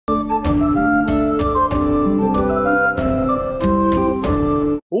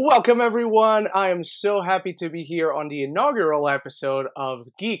Welcome everyone, I am so happy to be here on the inaugural episode of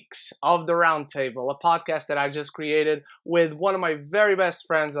Geeks of The Roundtable, a podcast that I just created with one of my very best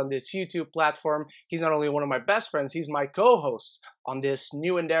friends on this YouTube platform. He's not only one of my best friends, he's my co-host on this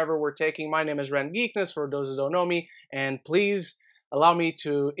new endeavor we're taking. My name is Ren Geekness, for those who don't know me, and please allow me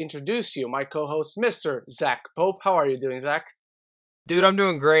to introduce you, my co-host, Mr. Zach Pope. How are you doing, Zach? Dude, I'm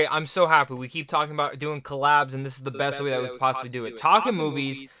doing great. I'm so happy. We keep talking about doing collabs, and this is the best way that we could possibly do it. Talking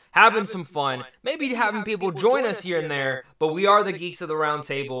movies, having some fun, maybe having people join us here and there, but we are the Geeks of the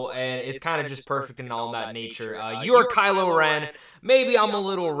Roundtable, and it's kind of just perfect in all that nature. You're Kylo Ren, maybe I'm a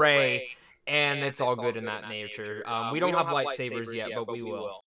little Rey, and it's all good in that nature. We don't have lightsabers yet, but we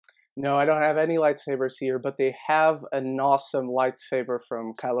will. No, I don't have any lightsabers here, but they have an awesome lightsaber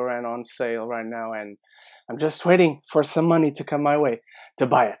from Kylo Ren on sale right now, and I'm just waiting for some money to come my way to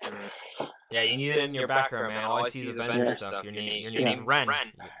buy it. Yeah, you need it in your background, man. All I see is Avengers stuff. Your name's Ren.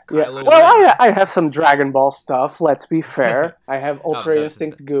 Yeah. Well, I have some Dragon Ball stuff, let's be fair. I have Ultra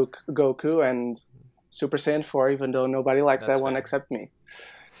Instinct Goku and Super Saiyan 4, even though nobody likes that one except me.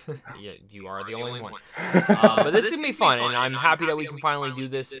 Yeah, you are the only one. But this is going to be fun, and I'm happy that we can finally do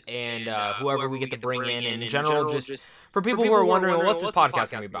this, and whoever we get to bring in general, just for people who are wondering, well, what's this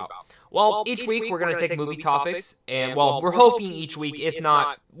podcast going to be about? Well, each week we're going to take movie topics, and, well, we're hoping each week, if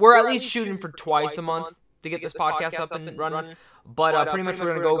not, we're at least shooting for twice a month to get this podcast up and running, but pretty much we're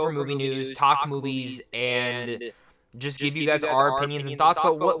going to go over movie news, talk movies, and just give you guys our opinions and thoughts,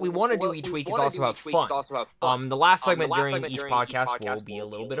 but what we want to do each week is also have fun. The last segment during each podcast will be a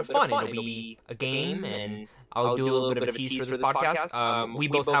little bit of fun. It'll be a game, and I'll do a little bit of a tease for this podcast. We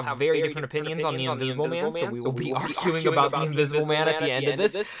both have very different opinions on the Invisible Man, so we will be arguing about the Invisible Man at the end of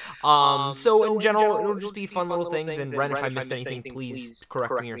this. So in general, it'll just be fun little things, and Ren, if I missed anything, please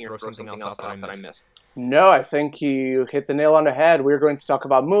correct me or throw something else out that I missed. No, I think you hit the nail on the head. We're going to talk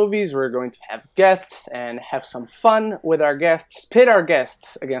about movies, we're going to have guests, and have some fun with our guests, pit our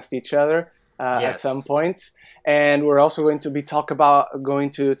guests against each other at some points. And we're also going to be talk about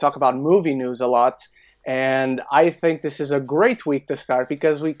movie news a lot. And I think this is a great week to start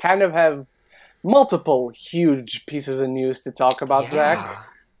because we kind of have multiple huge pieces of news to talk about, Zach.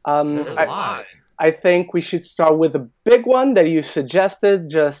 There's a lot. I think we should start with a big one that you suggested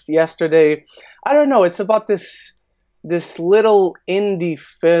just yesterday. I don't know, it's about this little indie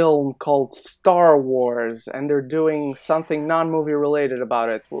film called Star Wars, and they're doing something non-movie related about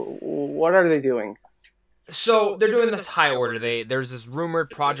it. What are they doing? So they're doing this high order. There's this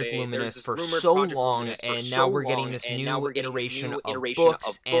rumored Project Luminous for so long, and now we're getting this new iteration of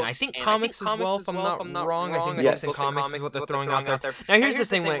books, and I think comics as well, if I'm not wrong. I think books and comics is what they're throwing out there. Now here's the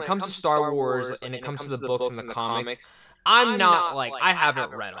thing, when it comes to Star Wars, and it comes to the books and the comics, I'm not, I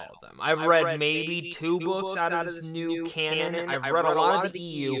haven't read all of them. I've read maybe 2 books out of this new canon. I've read a lot of the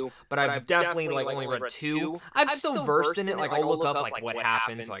EU, but I've definitely, only read 2. I'm still versed in it. I'll look up, what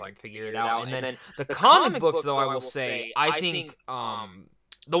happens, so I can figure it out. And then the comic books, though, I will say, I think,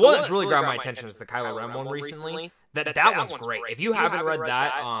 the one that's really grabbed my attention is the Kylo Ren one recently. That one's great. If you haven't read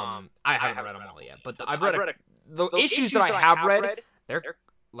that, I haven't read them all yet. But I've read the issues that I have read, they're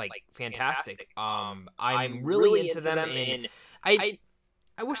fantastic. I'm really into them, and I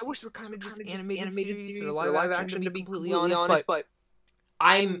wish these were kind of just animated series or live action, to be completely honest, but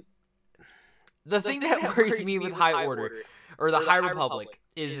the thing that worries me with High Order, or the High Republic,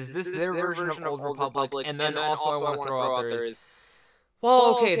 is this their version of Old Republic, and then also I want to throw out there is,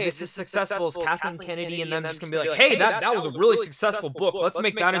 well, okay, if this is successful, is Kathleen Kennedy and them just going to be like, hey, that was a really successful book, let's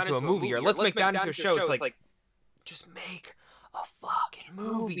make that into a movie, or let's make that into a show. It's like, just make a fucking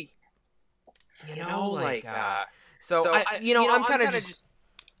movie, so I'm kind of just,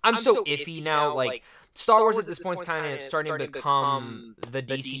 I'm so iffy now, Star Wars at this point is kind of starting to become the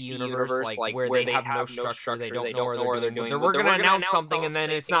DC universe, where they have no structure, they don't know where they're doing. We're going to announce something, and then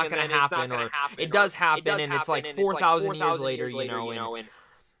it's not going to happen, or it does happen, and it's 4,000 years later,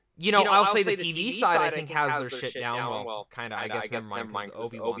 and I'll say the TV side, I think, has their shit down, well, kind of, I guess, never mind,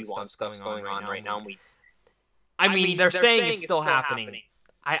 Obi-Wan stuff's going on right now. I mean, they're saying it's still happening.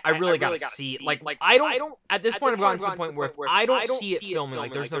 I really gotta see it. I don't. At this point, I've gotten to the point where if I don't see it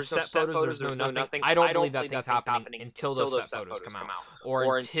filming, there's no set photos, there's no nothing. I don't believe that thing's happening until those set photos come out,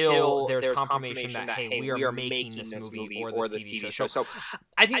 or until there's confirmation that, hey, we are making this movie or this TV show. So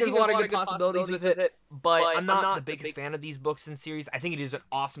I think there's a lot of good possibilities with it, but I'm not the biggest fan of these books and series. I think it is an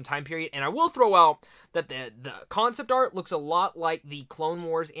awesome time period, and I will throw out that the concept art looks a lot like the Clone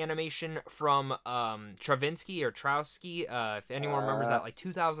Wars animation from Travinsky or Trowski. If anyone remembers that,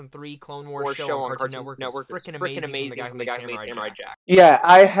 2003 Clone Wars show on Cartoon Network. Freaking amazing from the guy who made Samurai Jack. Yeah,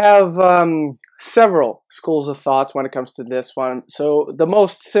 I have several schools of thought when it comes to this one. So the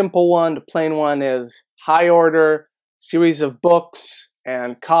most simple one, the plain one, is high order series of books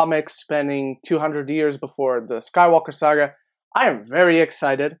and comics spanning 200 years before the Skywalker saga. I am very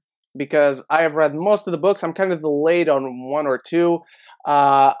excited because I have read most of the books. I'm kind of delayed on one or two.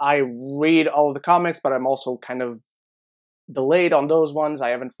 I read all of the comics, but I'm also kind of delayed on those ones. I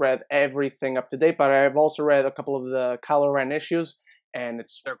haven't read everything up to date, but I have also read a couple of the Kylo Ren issues, and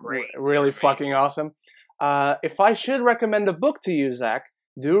it's really fucking awesome. If I should recommend a book to you, Zach,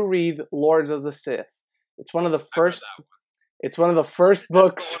 do read Lords of the Sith. It's one of the first. It's one of the first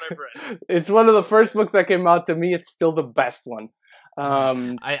books. It's one of the first books that came out. To me, it's still the best one.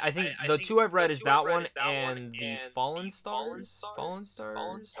 I think the two I've read is that one and the Fallen Stars.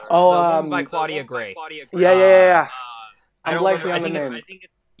 Oh, by Claudia Gray. Yeah. I don't remember. I think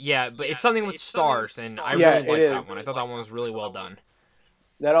it's but it's something with stars, and I really like that one. I thought that one was really well done.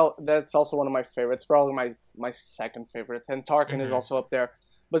 That's also one of my favorites. Probably my second favorite, and Tarkin is also up there.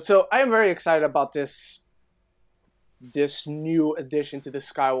 But so I am very excited about this new addition to the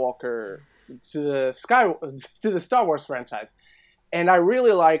Skywalker to the Star Wars franchise, and I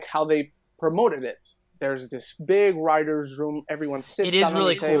really like how they promoted it. There's this big writer's room. Everyone sits down on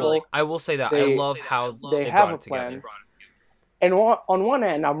the table. It is really cool. I will say that. I love how they have brought a it plan. together. And on one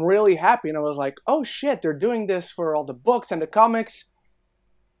end, I'm really happy, and I was like, "Oh shit, they're doing this for all the books and the comics.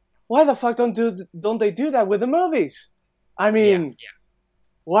 Why the fuck don't they do that with the movies? I mean,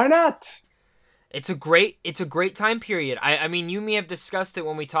 why not?" It's a great time period. I mean, you may have discussed it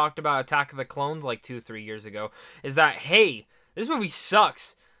when we talked about Attack of the Clones like 2-3 years ago. Is that, hey, this movie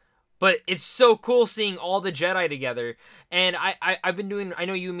sucks, but it's so cool seeing all the Jedi together. And I've been doing, I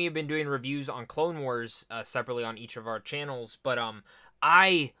know you and me have been doing reviews on Clone Wars separately on each of our channels, but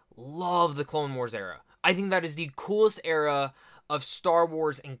I love the Clone Wars era. I think that is the coolest era of Star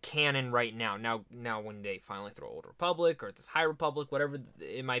Wars and canon right now. Now when they finally throw Old Republic or this High Republic, whatever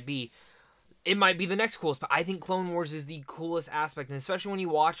it might be the next coolest, but I think Clone Wars is the coolest aspect, and especially when you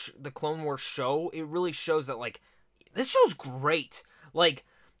watch the Clone Wars show, it really shows that, like, this show's great. Like,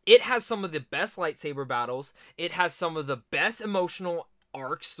 it has some of the best lightsaber battles, it has some of the best emotional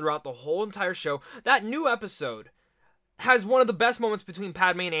arcs throughout the whole entire show. That new episode has one of the best moments between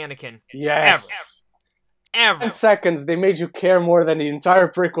Padme and Anakin ever. 10 seconds, they made you care more than the entire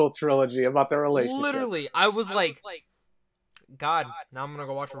prequel trilogy about their relationship. Literally, I was like, God, now I'm gonna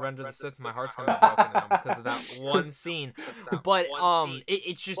go watch Ren and the Sith. My heart's gonna be broken now because of that one scene. But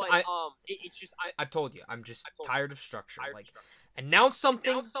it's just I've told you, I'm just tired of structure. Like, announce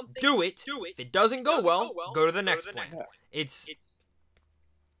something, do it. If it doesn't go well, go to the next plan. It's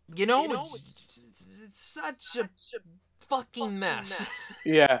such a fucking mess.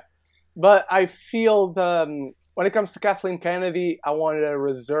 Yeah, but I feel when it comes to Kathleen Kennedy, I wanted to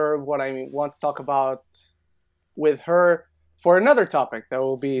reserve what I want to talk about with her for another topic that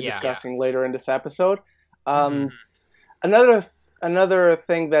we'll be discussing later in this episode. Another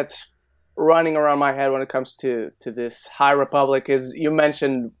thing that's running around my head when it comes to this High Republic is, you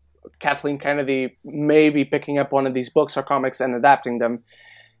mentioned Kathleen Kennedy maybe picking up one of these books or comics and adapting them.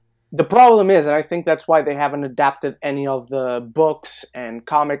 The problem is, and I think that's why they haven't adapted any of the books and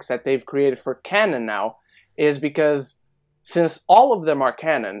comics that they've created for canon now, is because since all of them are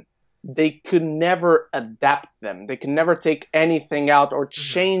canon, they could never adapt them. They can never take anything out or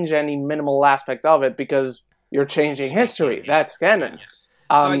change any minimal aspect of it, because you're changing history. That's canon.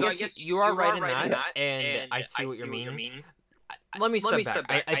 So I guess you are right in that, and I see what you're meaning. Let me step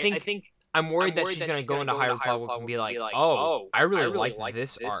back. I think I'm worried that she's going to go into High Republic and be like, oh, I really like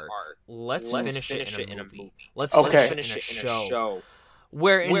this art. Let's finish it in a movie. Let's finish it in a show.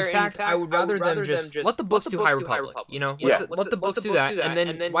 Where in fact, I would rather them just let the books do High Republic, you know? Let the books do that, and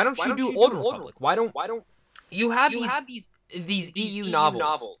then why don't you do Old Republic? Why don't you have these EU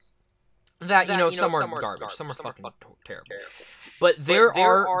novels that, you know, some are garbage, some are fucking terrible, but there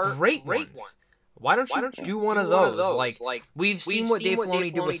are great ones. Why don't you do one of those? Like, we've seen what Dave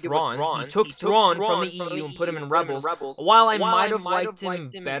Filoni did with Thrawn. He took Thrawn from the EU and put him in Rebels. While I might have liked him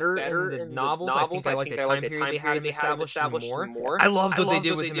better in the novels, I think I like the time period they had him established more. I loved what they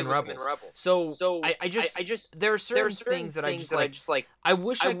did with him in Rebels. So I just there are certain things that I just like. I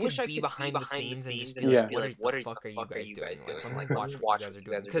wish I could be behind the scenes and just be like, what the fuck are you guys doing? I'm like, watch what you guys are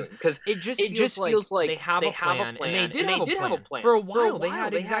doing, because it just feels like they have a plan, and they did have a plan for a while. They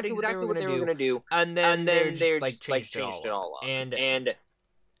had exactly what they were going to do. And then they just like changed it all up. And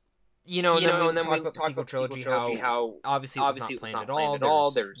you know, and then we talk about the sequel trilogy, how obviously it was not planned at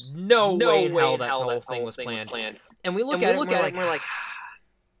all. There's no way in hell that whole thing was planned. And we look at it and we're like,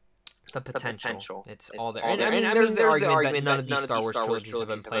 the potential. It's all there. And I mean, there's the argument that none of these Star Wars trilogies have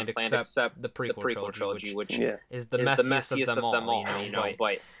been planned except the prequel trilogy, which is the messiest of them all.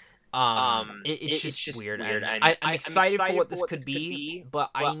 But it's just weird. And I'm excited for what this could be, but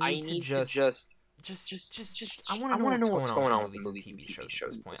I need to just I want to know what's going on with the movies and TV shows at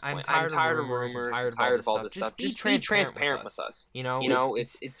this point. I'm tired of rumors. I'm tired of all this stuff. Just be transparent with us.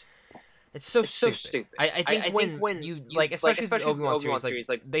 It's so stupid. I think when you like, especially the Obi-Wan series,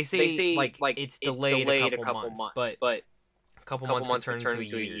 like they say like it's delayed a couple months, but a couple months can turn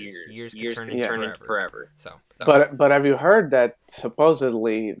into years can turn into forever. So, but have you heard that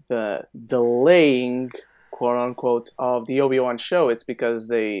supposedly the delaying, quote unquote, of the Obi-Wan show, it's because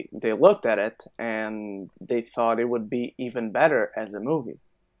they looked at it and they thought it would be even better as a movie.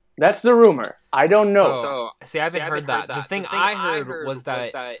 That's the rumor. I don't know. So see, I haven't heard that. The thing I heard was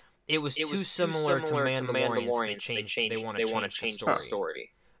that it was too similar to Mandalorian, so they want to change the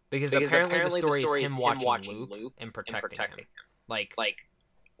story. Because apparently the story is him watching Luke and protecting him. Like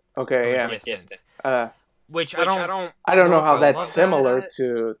okay, yeah. Distance. Which I don't know how that's similar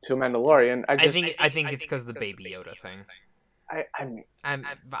to Mandalorian. I think it's because of the Baby Yoda thing.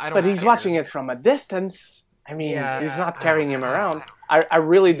 But he's watching it from a distance. I mean, he's not carrying him around. I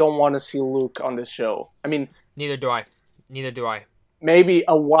really don't want to see Luke on this show. I mean, neither do I. Maybe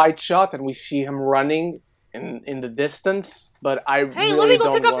a wide shot and we see him running in the distance, but I really let me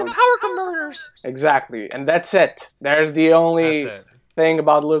go pick up some power converters. Exactly, and that's it. There's the only thing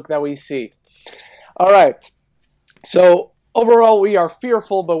about Luke that we see. All right. So overall, we are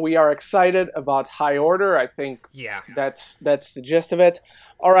fearful, but we are excited about High Order. I think that's the gist of it.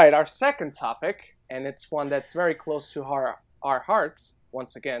 All right, our second topic, and it's one that's very close to our hearts.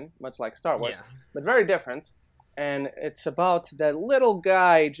 Once again, much like Star Wars, but very different. And it's about that little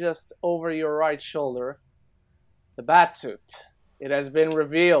guy just over your right shoulder, the Batsuit. It has been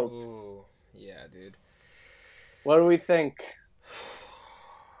revealed. Ooh, yeah, dude. What do we think?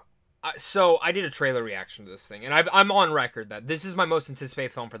 So I did a trailer reaction to this thing, and I'm on record that this is my most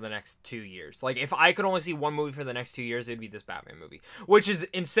anticipated film for the next 2 years. Like, if I could only see one movie for the next 2 years, it would be this Batman movie. Which is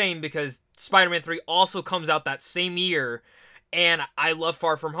insane because Spider-Man 3 also comes out that same year, and I love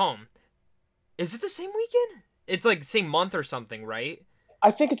Far From Home. Is it the same weekend? It's like the same month or something, right?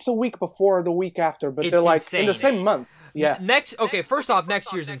 I think it's the week before or the week after, but they're like insane. In the same month. Yeah. First off,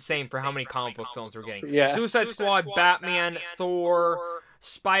 next year's insane for how many comic book films we're getting. Yeah. Suicide Squad, Batman, Thor,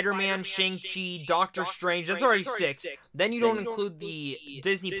 Spider-Man, Shang-Chi, Doctor Strange. That's already 6. Then you don't include the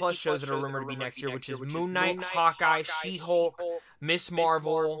Disney Plus shows that are rumored to be next year, which is Moon Knight, Hawkeye, She-Hulk, Miss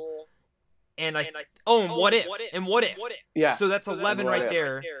Marvel, and What If? And What If? Yeah. So that's 11 right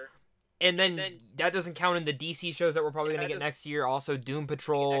there. And then that doesn't count in the DC shows that we're probably going to get next year. Also, Doom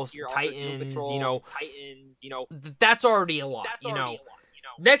Patrol, Titans, that's already a lot,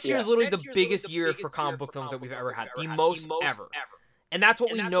 Next year is literally the biggest year for comic book films that we've ever had. The most ever. And that's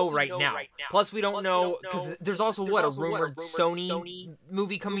what we know right now. Plus, we don't know, because there's also, a rumored Sony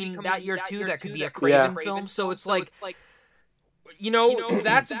movie coming that year, too, that could be a Craven film. So it's like,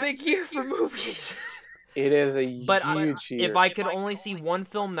 that's a big year for movies. It is a huge year. If I could only see one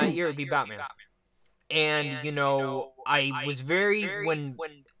film that year, it would be Batman. And, I was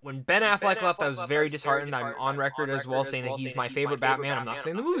when Ben Affleck left, I was very disheartened. I'm on record as well saying that he's my favorite Batman. I'm not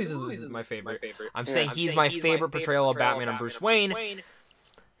saying the movies is my favorite. I'm saying he's my favorite portrayal of Batman and Bruce Wayne.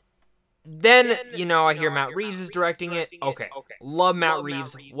 Then, I hear Matt Reeves is directing it. Okay. Love Matt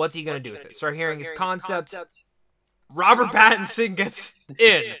Reeves. What's he going to do with it? Start hearing his concept. Robert Pattinson gets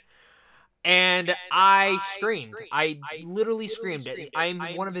in. And I screamed. I literally screamed. I'm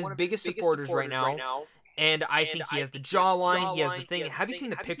one of his biggest supporters right now. And I think he has the jawline. He has the thing. Have you seen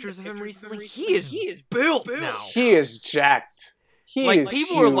the pictures of him recently? He is built now. He is jacked.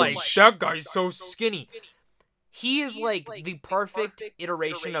 People are like, that guy's so skinny. He is like the perfect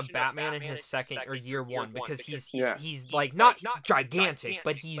iteration of Batman in his second or year one because he's like not gigantic,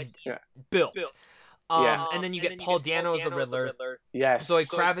 but he's built. And then you get Paul Dano as the Riddler. Yes. Zoe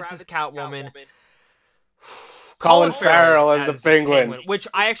Kravitz as Catwoman. Colin Farrell as the Penguin. Which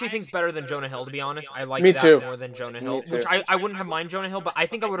I actually think is better than Jonah Hill, to be honest. I like that more than Jonah Hill. Which I wouldn't have mind Jonah Hill, but I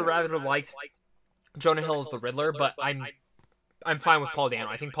think I would have rather liked Jonah Hill as the Riddler, but I'm fine with Paul Dano.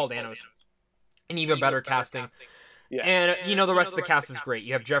 I think Paul Dano's an even better casting. Yeah. And, the rest of the cast is great.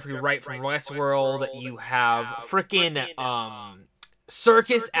 You have Jeffrey Wright from Westworld. You have frickin'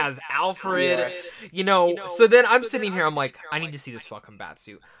 Circus as Alfred, so then I'm sitting here, I'm like, I need to see this fucking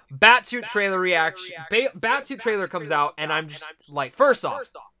Batsuit. Batsuit trailer reaction. Batsuit trailer comes out, and I'm just like, first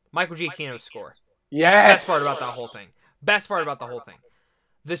off, Michael Giacchino's score. Yes. Best part about that whole thing.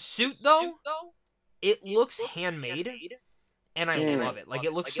 The suit, though, it looks handmade. and I love it. Like,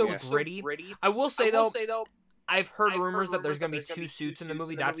 it looks so gritty. I will say though, I've heard rumors that there's gonna be 2 suits in the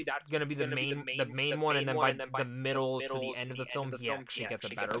movie. That's gonna be the main one, and then by the middle to the end of the film, he actually gets a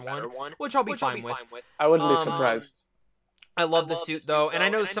better one, which I'll be fine with. I wouldn't be surprised. I love the suit though, and I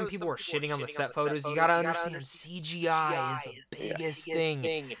know some people were shitting on the set photos. You gotta understand, CGI is the biggest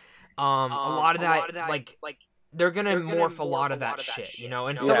thing. A lot of that, like, they're gonna morph a lot of that shit, you know,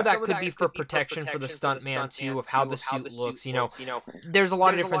 and some of that could be for protection for the stuntman too, of how the suit looks, you know. There's a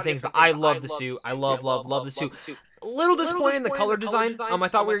lot of different things, but I love the suit. I love the suit. A little disappointed in the color design. I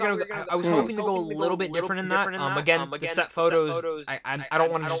thought we were gonna. I was hoping to go a little bit different in that. Again, the set photos. I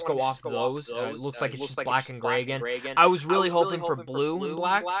don't want to just go off those. It looks like it's just black and gray again. I was really hoping for blue and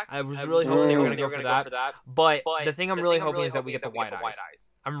black. I was really hoping they were gonna go for that. But the thing I'm really hoping is that we get the white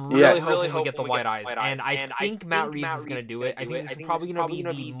eyes. I'm really hoping we get the white eyes, and I think Matt Reeves is gonna do it. I think this is probably gonna be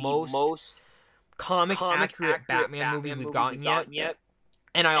the most comic accurate Batman movie we've gotten yet.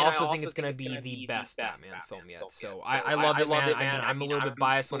 And I also think it's going to be the best Batman film yet. So I love it, man. I mean, I'm a little bit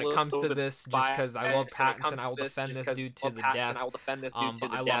biased when it comes to this, just because I love Pattinson. I will defend this dude to the death.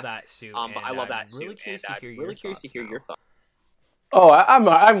 But I love that suit. I'm really curious to hear your thoughts. Oh,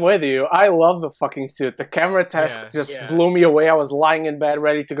 I'm with you. I love the fucking suit. The camera test just blew me away. I was lying in bed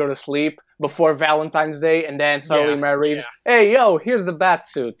ready to go to sleep before Valentine's Day, and then suddenly Matt Reeves, hey, yo, here's the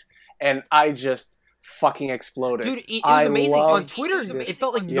Batsuit. And I just fucking exploded. Dude, it was amazing. On Twitter, it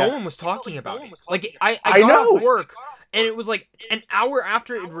felt like no one was talking about it. Like, I got off work, and it was like an hour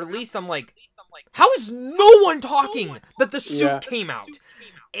after it released, I'm like, how is no one talking that the suit came out?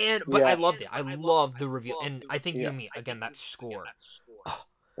 But I loved it. I loved the reveal. And I think you mean, again, that score.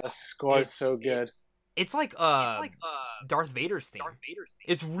 That score is so good. It's like Darth Vader's theme.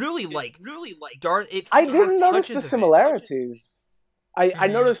 It's really like Darth. I didn't notice the similarities. I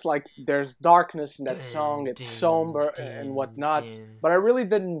noticed, like, there's darkness in that song, it's somber and whatnot, but I really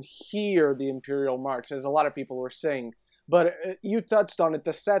didn't hear the Imperial March, as a lot of people were saying. But you touched on it,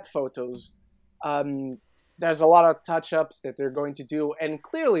 the set photos. There's a lot of touch-ups that they're going to do, and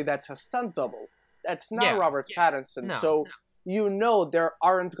clearly that's a stunt double. That's not Robert Pattinson, so you know there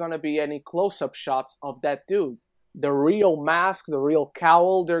aren't going to be any close-up shots of that dude. The real mask, the real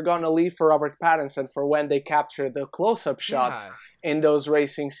cowl, they're going to leave for Robert Pattinson for when they capture the close-up shots. In those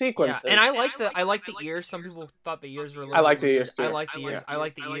racing sequences. Yeah, and I like the ears. Some people thought the ears were a little I like the ears too. I like the ears. I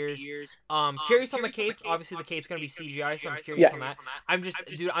like the ears. Curious on the cape. Obviously the cape's gonna be CGI, so I'm curious on that.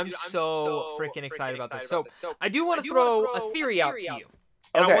 I'm so freaking excited about this. So I do want to throw a theory out to you.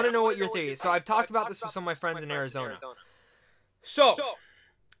 And I want to know what your theory is. So I've talked about this with some of my friends in Arizona. So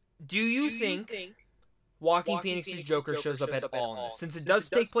do you think Joaquin Phoenix's Joker shows up at all in this, since it does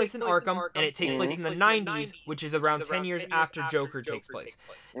take place in Arkham, and it takes place in the 90s, which is around 10 years after Joker takes place.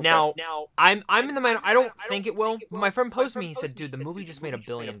 Now, I'm in the mind, I don't think it will, but my friend posted me, he said, dude, the movie just made $1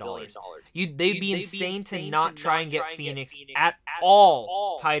 billion. They'd be insane to not try and get Phoenix at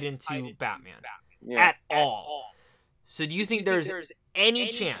all tied into Batman. At all. So do you think there's any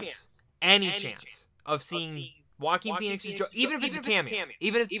chance of seeing Joaquin Phoenix's Joker, even if it's a cameo,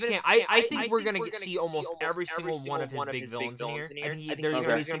 I think we're going to see almost every single one of his big villains in here. I think there's going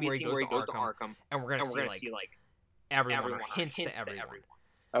to be some where he goes to Arkham, and we're going to see, like, everyone, or hints to everyone.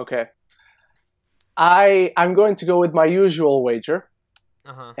 Okay. I'm going to go with my usual wager,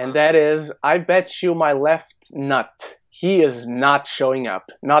 and that is, I bet you my left nut, he is not showing up.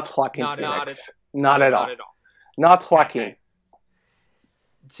 Not Joaquin Phoenix. Not at all. Not Joaquin.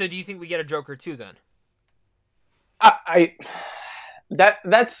 So do you think we get a Joker too, then?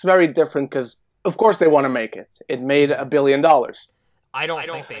 That's very different, because of course they want to make it. It made $1 billion. I don't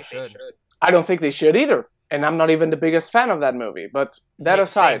think they should. I don't think they should either, and I'm not even the biggest fan of that movie. But that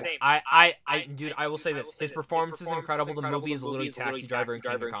aside, dude, I will say this: his performance is incredible. The movie is literally Taxi Driver and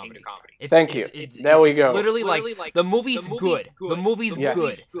King of Comedy. Thank you. There we go. Literally, like, the movie's good. The movie's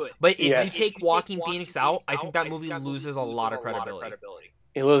good. But if you take Joaquin Phoenix out, I think that movie loses a lot of credibility.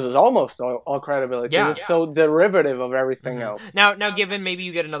 It loses almost all credibility. Yeah. It's so derivative of everything else. Now, given maybe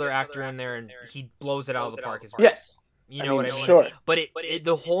you get another actor in there and he blows it out of the park as well. Yes. You know what I mean? Sure. But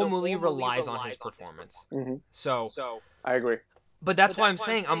the whole movie relies on his performance. So I agree. But that's why I'm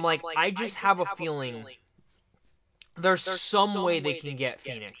saying, I'm like, I just have a feeling there's some way they can get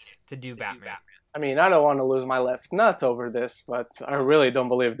Phoenix to do Batman. I mean, I don't want to lose my left nut over this, but I really don't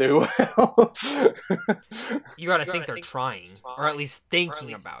believe they will. You gotta think they're trying, or at least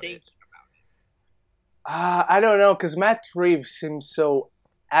thinking about it. I don't know, because Matt Reeves seems so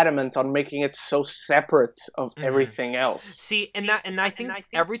adamant on making it so separate of everything else. See, and I think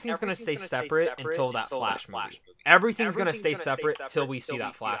everything's gonna stay separate until that Flash movie. Everything's gonna stay separate till we see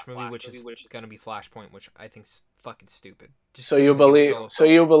that Flash movie, which is gonna be Flashpoint, which I think's fucking stupid. So you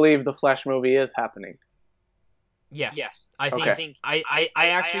believe the Flash movie is happening? Yes. I think I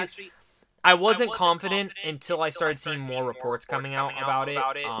actually. I wasn't confident until I started seeing more reports coming out about it.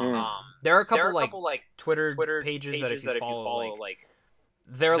 There are a couple like Twitter pages that if you follow, like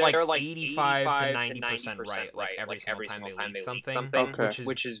they're like 85 to 90% right, like every single time they leak something,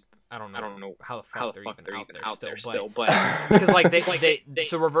 which is I don't know how the fuck they're even out there still, but because like they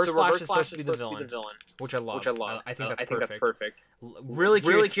so Reverse Flash is supposed to be the villain, which I love. I think that's perfect. Really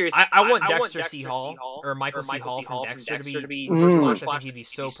curious. I want Dexter C. Hall or Michael C. Hall from Dexter to be Reverse Flash. I think he'd be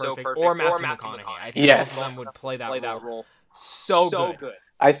so perfect. Or Matthew McConaughey. I think both of them would play that role so good.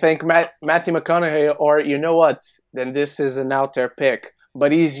 I think Matthew McConaughey, or you know what? Then this is an out there pick.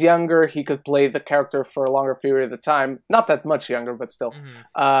 But he's younger. He could play the character for a longer period of time. Not that much younger, but still.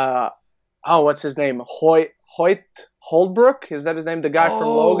 What's his name? Hoyt Holbrook? Is that his name? The guy from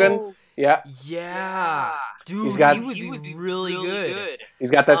Logan? Yeah. Yeah. Dude, he would be really good.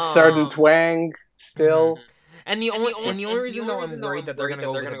 He's got that certain twang still. And the only reason though I'm worried that they're gonna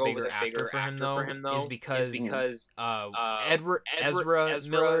go with a bigger actor for him though is because Ezra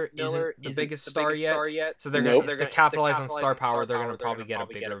Miller isn't the biggest star yet. So they're gonna to capitalize on star power. They're gonna probably get a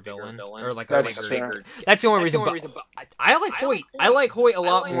bigger villain or like a bigger. That's the only reason. But I like Hoyt. I like Hoyt a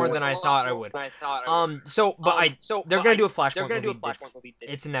lot more than I thought I would. They're gonna do a Flashpoint movie.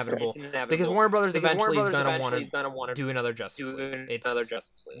 It's inevitable because Warner Brothers eventually is gonna want to do another Justice League. It's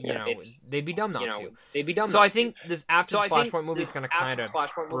you know they'd be dumb not to. So I think this after this Flashpoint movie is going to kind of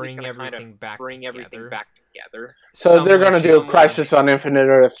bring everything back together. So they're going to do Crisis on Infinite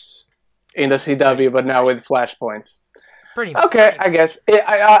Earths in the CW, but now with Flashpoints. Pretty much. Okay, I guess.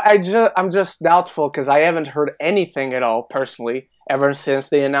 I'm just doubtful because I haven't heard anything at all, personally, ever since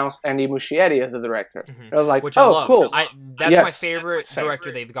they announced Andy Muschietti as the director. I was like, cool. That's my favorite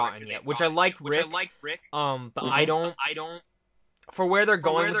director they've gotten yet, which I like Rick. But I don't... For where they're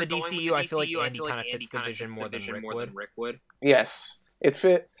going with the DCU, I feel like Andy kind of fits the vision more than Rick would. Yes, it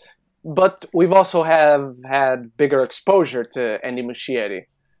fit. But we've also had bigger exposure to Andy Muschietti.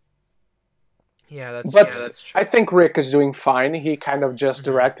 Yeah, that's true. I think Rick is doing fine. He kind of just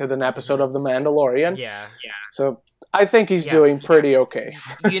directed an episode of The Mandalorian. Yeah. So I think he's doing pretty okay.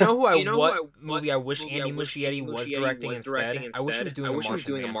 You know what movie I wish Andy Muschietti was directing instead? I wish he was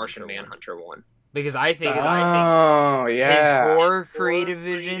doing a Martian Manhunter one. Because I think his horror creative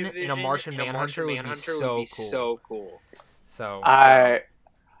vision in a Martian Manhunter would be so cool. So I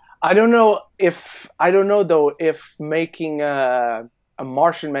don't know though if making a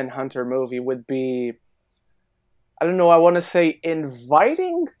Martian Manhunter movie would be, I don't know, I want to say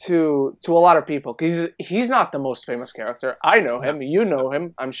inviting to a lot of people, because he's not the most famous character. I know him, you know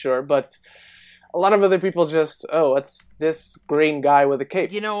him, I'm sure, but a lot of other people just, it's this green guy with a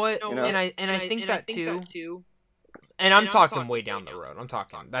cape. You know what? And I think that too. And I'm talking way down the road. I'm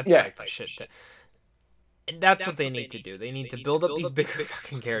talking that's shit. And that's what they need to do. They need to build up these bigger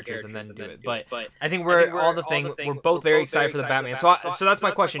fucking characters and then do it. But I think we're both very excited for the Batman. So that's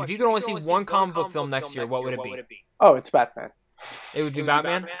my question. If you could only see one comic book film next year, what would it be? Oh, it's Batman. It would be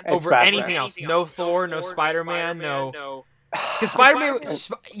Batman over anything else. No Thor, no Spider-Man, no. Because Spider-Man,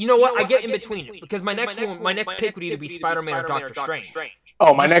 you know what? I get in between because my next pick would either be Spider-Man or Doctor Strange.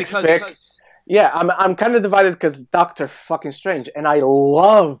 Oh, my next pick. Yeah, I'm kind of divided because Doctor fucking Strange, and I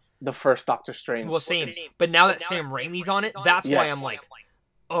love the first Doctor Strange. Well, same. But now that Sam Raimi's on it, that's why I'm like,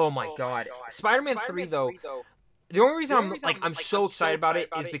 oh my god. Spider-Man 3 though. The only reason I'm so excited about it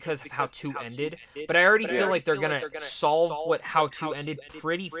is because of how 2 ended. But I already feel like they're gonna solve how 2 ended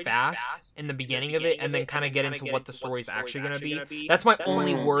pretty fast in the beginning of it, and then kind of get into what the story's actually gonna be. That's my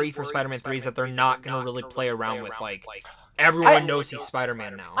only worry for Spider-Man 3 is that they're not gonna really play around with everyone knows he's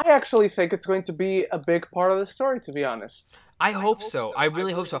Spider-Man now. I actually think it's going to be a big part of the story, to be honest. I hope so. I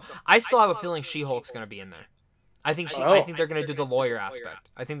really hope so. I still have a feeling She-Hulk's gonna be in there. I think they're gonna do the lawyer aspect.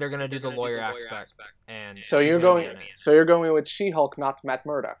 And so you're going with She-Hulk, not Matt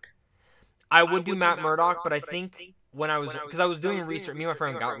Murdock. I would do Matt Murdock, but I think because I was doing research, me and my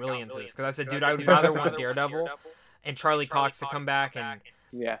friend got really into this because I said, dude, I would rather want Daredevil and Charlie Cox to come back, and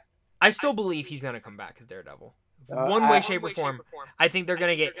I still believe he's gonna come back as Daredevil. One way, shape, or form. I think they're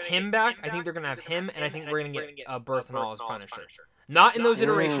gonna get him back. I think they're gonna have him, and I think we're gonna get Berthenol as Punisher. Not in those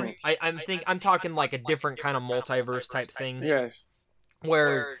iterations. I'm talking like a different kind of multiverse type thing. Yes.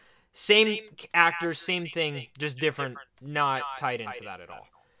 Where same actors, same thing, just different, not tied into that at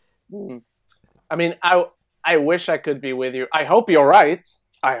all. I mean, I wish I could be with you. I hope you're right.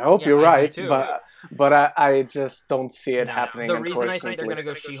 I hope you're right, but I just don't see it happening. The reason I think they're going to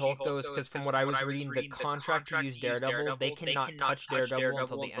go She-Hulk, though, is because from what I was reading, the contract to use Daredevil, they cannot touch Daredevil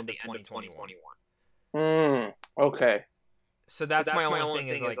until the end of 2021. Okay. So that's my only thing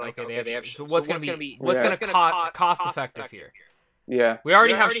is, like, okay, they have... So what's going to cost-effective here? Yeah. We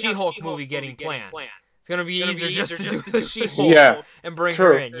already have She-Hulk movie getting planned. It's going to be easier just to do the She-Hulk and bring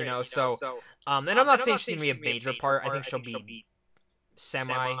her in, you know, so... and I'm not saying she's going to be a major part. I think she'll be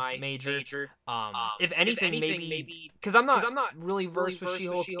semi-major. If anything, maybe because I'm not really versed with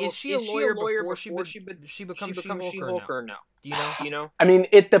She-Hulk. Is she a lawyer before she becomes She-Hulk or no? Do you know? I mean,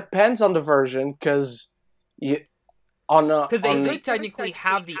 it depends on the version because they could technically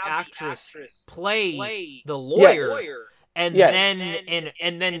have the actress play the lawyer. Yes.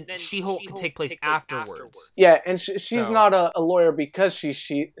 And then She-Hulk could take place afterwards. Yeah, and she's not a lawyer because she's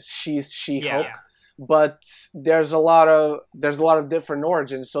She-Hulk. Yeah. But there's a lot of different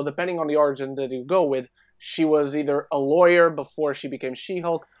origins. So depending on the origin that you go with, she was either a lawyer before she became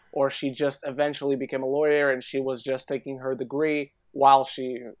She-Hulk, or she just eventually became a lawyer and she was just taking her degree while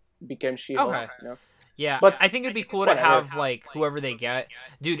she became She-Hulk. Okay. You know? Yeah, but I think it'd be cool to have, like, whoever they get.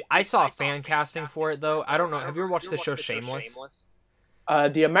 Dude, I saw a fan casting for it, though. I don't know. Have you ever watched the show Shameless?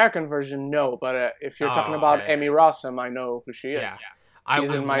 The American version, no. But if you're talking about Amy Rossum, I know who she is. Yeah. I would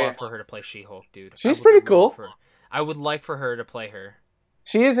love for her to play She-Hulk, dude. She's pretty cool. I would like for her to play her.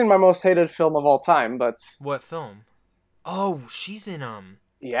 She is in my most hated film of all time, but... What film? Oh, she's in,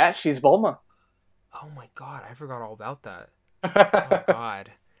 Yeah, she's Bulma. Oh my god, I forgot all about that. Oh my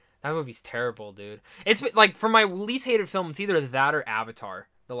god. That movie's terrible, dude. It's, like, for my least hated film, it's either that or Avatar,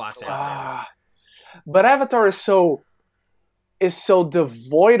 The Last Airbender. But Avatar is so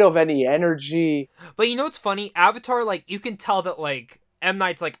devoid of any energy. But you know what's funny? Avatar, like, you can tell that, like, M.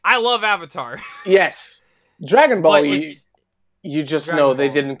 Night's like, I love Avatar. Yes. Dragon Ball, you just know they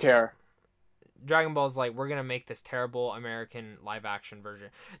didn't care. Dragon Ball's like, we're gonna make this terrible American live-action version.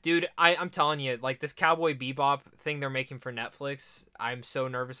 Dude, I'm telling you, like, this Cowboy Bebop thing they're making for Netflix, I'm so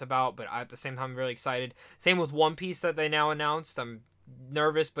nervous about, but at the same time, I'm really excited. Same with One Piece that they now announced. I'm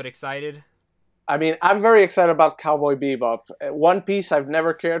nervous but excited. I mean, I'm very excited about Cowboy Bebop. One Piece I've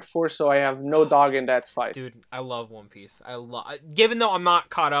never cared for, so I have no dog in that fight. Dude, I love One Piece. Given though I'm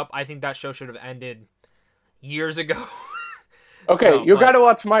not caught up, I think that show should have ended years ago. Okay, you gotta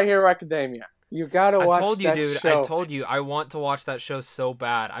watch My Hero Academia. You gotta watch that show. I told you, dude. I told you. I want to watch that show so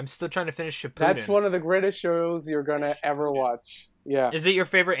bad. I'm still trying to finish Shippuden. That's one of the greatest shows you're gonna ever watch. Yeah. Is it your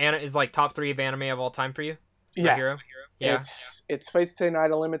favorite is like top 3 of anime of all time for you? Yeah. My Hero? Yeah. It's Fate Stay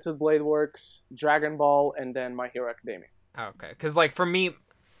Night, Unlimited Blade Works, Dragon Ball, and then My Hero Academia. Oh, okay. Because, like, for me...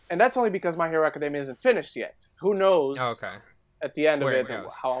 And that's only because My Hero Academia isn't finished yet. Who knows at the end of it how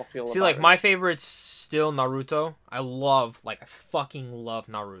I'll feel about it. See, like, my favorite's still Naruto. I fucking love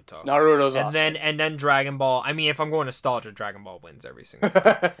Naruto. Naruto's awesome. And then Dragon Ball. I mean, if I'm going nostalgia, Dragon Ball wins every single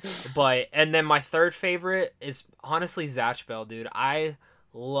time. And then my third favorite is, honestly, Zatch Bell, dude. I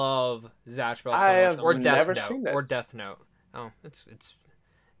love Zatch Bell so much. Or Death Note. Oh, it's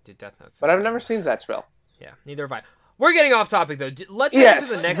dude, Death Note. But I've never seen Zatch Bell. Yeah, neither have I. We're getting off topic though. Let's get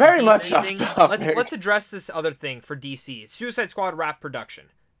into the next very DC much thing. Off topic. Let's address this other thing for DC. Suicide Squad wrap production.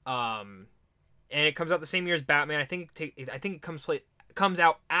 And it comes out the same year as Batman. I think it comes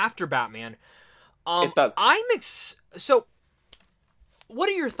out after Batman. It does. So what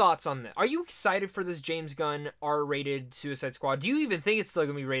are your thoughts on that? Are you excited for this James Gunn R-rated Suicide Squad? Do you even think it's still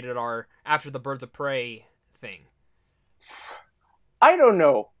going to be rated R after the Birds of Prey thing? I don't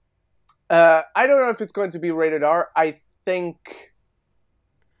know. I don't know if it's going to be rated R. I think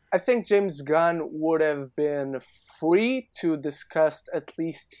James Gunn would have been free to discuss at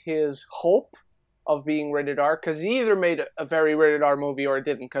least his hope of being rated R, because he either made a very rated R movie or it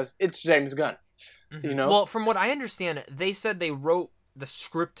didn't, because it's James Gunn. Mm-hmm. You know? Well, from what I understand, they said they wrote the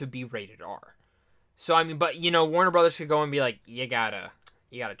script to be rated R. So, I mean, but, you know, Warner Brothers could go and be like, you gotta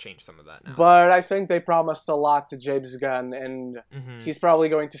change some of that now. But I think they promised a lot to James Gunn, and he's probably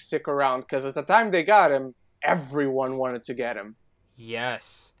going to stick around, because at the time they got him, everyone wanted to get him.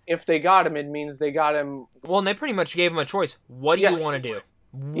 Yes. If they got him, it means they got him... Well, and they pretty much gave him a choice. What do you want to do?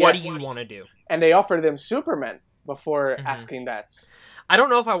 What do you want to do? And they offered him Superman before asking that. I don't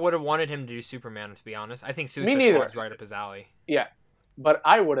know if I would have wanted him to do Superman, to be honest. I think Suicide Squad's right up his alley. Yeah. But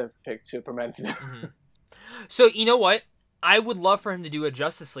I would have picked Superman to do. So, you know what? I would love for him to do a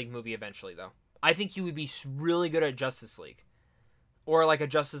Justice League movie eventually, though. I think he would be really good at Justice League. Or like a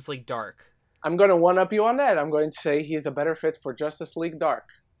Justice League Dark. I'm going to one-up you on that. I'm going to say he's a better fit for Justice League Dark.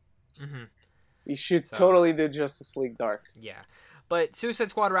 He should totally do Justice League Dark. Yeah. But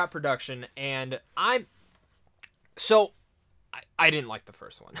Suicide Squad wrap production, and So, I didn't like the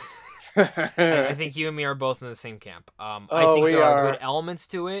first one. I think you and me are both in the same camp. I think there are good elements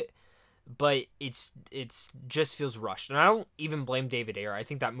to it, but it just feels rushed. And I don't even blame David Ayer. I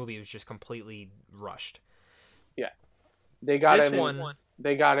think that movie was just completely rushed. Yeah. They got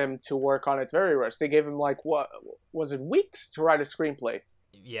him to work on it very rushed. They gave him what was it, weeks to write a screenplay.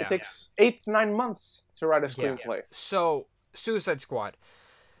 Yeah. It takes 8 to 9 months to write a screenplay. Yeah. So, Suicide Squad.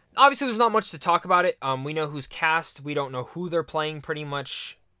 Obviously, there's not much to talk about it. We know who's cast. We don't know who they're playing, pretty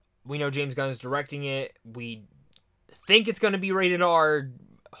much. We know James Gunn is directing it. We think it's going to be rated R.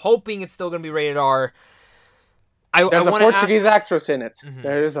 Hoping it's still going to be rated R. There's a Portuguese actress in it. Mm-hmm.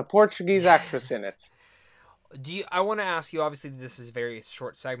 There is a Portuguese actress in it. I want to ask you, obviously, this is a very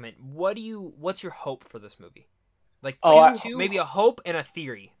short segment. What's your hope for this movie? Like, maybe a hope and a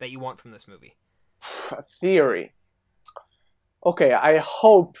theory that you want from this movie. A theory. Okay, I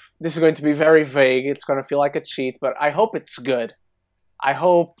hope this is going to be very vague. It's going to feel like a cheat, but I hope it's good. I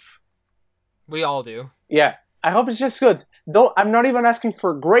hope... We all do. Yeah, I hope it's just good. I'm not even asking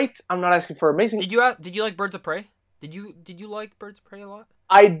for great. I'm not asking for amazing. Did you like Birds of Prey? Did you like Birds of Prey a lot?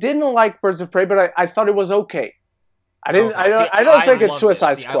 I didn't like Birds of Prey, but I thought it was okay. I didn't. Okay. I don't think it's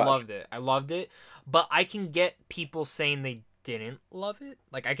Suicide Squad. I loved it. But I can get people saying they didn't love it.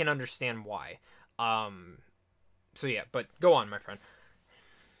 Like, I can understand why. So yeah, but go on, my friend.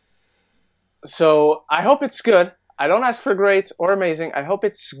 So I hope it's good. I don't ask for great or amazing. I hope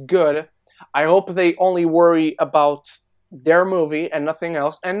it's good. I hope they only worry about their movie and nothing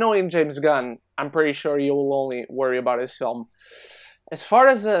else. And knowing James Gunn, I'm pretty sure you will only worry about his film. As far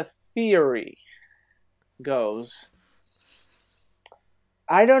as the theory goes,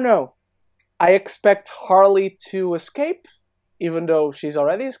 I don't know. I expect Harley to escape, even though she's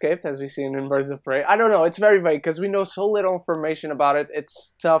already escaped, as we've seen in Birds of Prey. I don't know. It's very vague because we know so little information about it.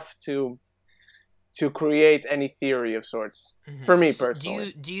 It's tough to create any theory of sorts, for me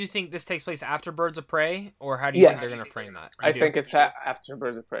personally. Do you think this takes place after Birds of Prey, or how do you think they're going to frame that? I think it's after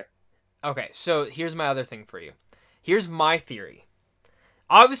Birds of Prey. Okay, so here's my other thing for you. Here's my theory.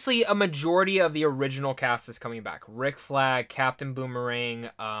 Obviously, a majority of the original cast is coming back. Rick Flag, Captain Boomerang,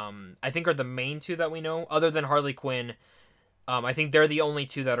 I think are the main two that we know, other than Harley Quinn. I think they're the only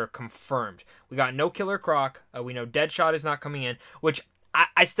two that are confirmed. We got no Killer Croc. We know Deadshot is not coming in, which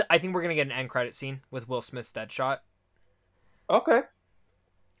I think we're going to get an end credit scene with Will Smith's Deadshot. Okay.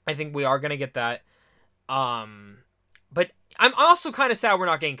 I think we are going to get that. But I'm also kind of sad we're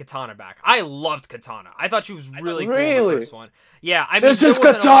not getting Katana back. I loved Katana. I thought she was really cool in the first one. Yeah, I mean, this is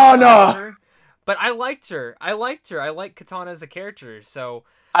Katana! But I liked her. I like Katana as a character, so...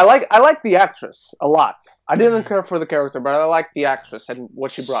 I like the actress a lot. I didn't care for the character, but I like the actress and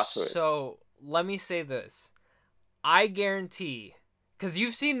what she brought to it. So, let me say this. I guarantee... Because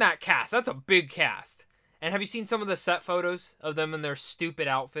you've seen that cast. That's a big cast. And have you seen some of the set photos of them in their stupid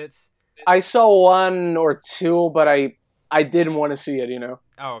outfits? I saw one or two, but I didn't want to see it, you know?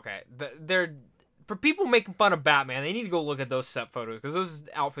 Oh, okay. They're... For people making fun of Batman, they need to go look at those set photos, because those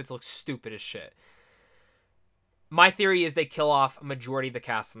outfits look stupid as shit. My theory is they kill off a majority of the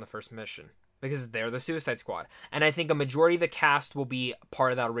cast in the first mission, because they're the Suicide Squad. And I think a majority of the cast will be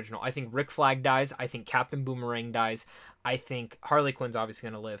part of that original. I think Rick Flag dies. I think Captain Boomerang dies. I think Harley Quinn's obviously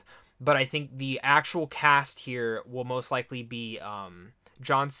going to live. But I think the actual cast here will most likely be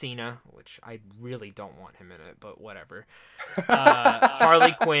John Cena, which I really don't want him in it, but whatever.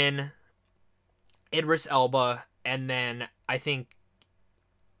 Harley Quinn, Idris Elba, and then I think...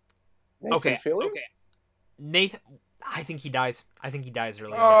 Nathan Fillion? Okay. Nathan... I think he dies. I think he dies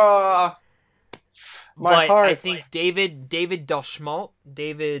early on. My heart. I think David Dashmal,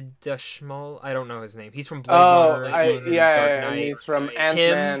 I don't know his name. He's from Blade Runner. Dark Knight. He's from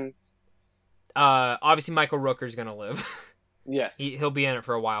Ant-Man. Obviously Michael Rooker's gonna live. Yes. He'll be in it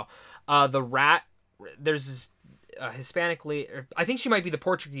for a while. The Rat, there's a Hispanic lady. I think she might be the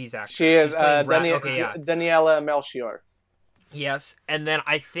Portuguese actress. She is Daniela Melchior. Yes, and then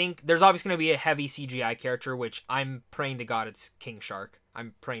I think there's obviously going to be a heavy CGI character, which I'm praying to God it's King Shark.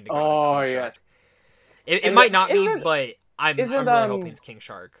 I'm praying to God it's King Shark. It might not be, but I'm really hoping it's King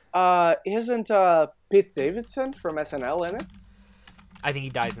Shark. Isn't Pete Davidson from SNL in it? I think he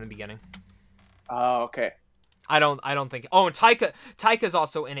dies in the beginning. Oh, okay. I don't think... Oh, and Taika's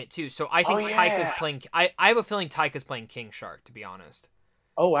also in it, too. So I think Taika's playing... I have a feeling Taika's playing King Shark, to be honest.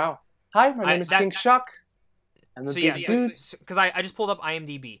 Oh, wow. Hi, my name is King Shark. So yeah, because I just pulled up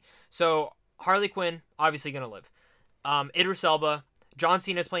IMDb. So Harley Quinn, obviously going to live. Idris Elba. John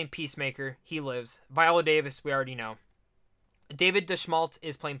Cena's playing Peacemaker. He lives. Viola Davis, we already know. David Deschmalt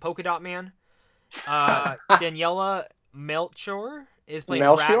is playing Polka Dot Man. Daniela Melchior is playing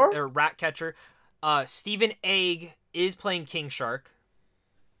Ratcatcher. Stephen Egg is playing King Shark.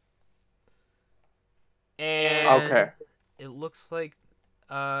 And Okay. it looks like,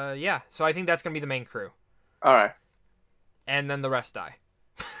 yeah. So I think that's going to be the main crew. All right. And then the rest die.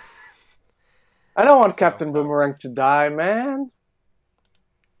 I don't want Captain Boomerang to die, man.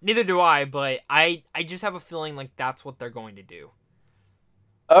 Neither do I, but I just have a feeling like that's what they're going to do.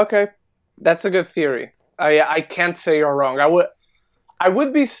 Okay. That's a good theory. I can't say you're wrong. I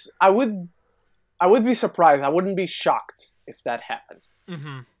would be surprised. I wouldn't be shocked if that happened.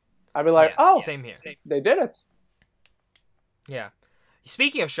 Mm-hmm. I'd be like, oh, same here. They did it. Yeah.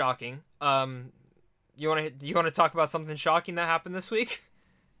 Speaking of shocking, you want to talk about something shocking that happened this week?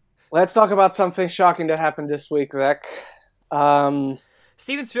 Let's talk about something shocking that happened this week, Zach.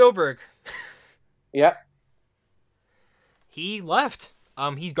 Steven Spielberg. Yeah. He left.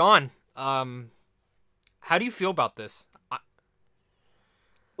 He's gone. How do you feel about this?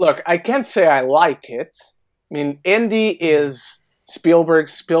 Look, I can't say I like it. I mean, Indy is Spielberg.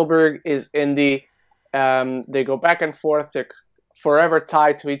 Spielberg is Indy. They go back and forth. They're forever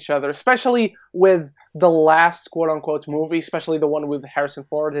tied to each other, especially with the last quote-unquote movie, especially the one with Harrison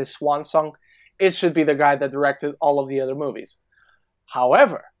Ford, his swan song. It should be the guy that directed all of the other movies.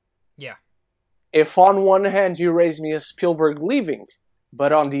 However, yeah, if on one hand you raise me a Spielberg leaving,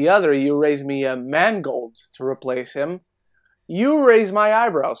 but on the other you raise me a Mangold to replace him, you raise my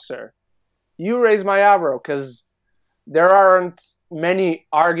eyebrow, sir. You raise my eyebrow, because there aren't many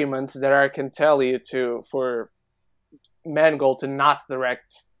arguments that I can tell you for Mangold to not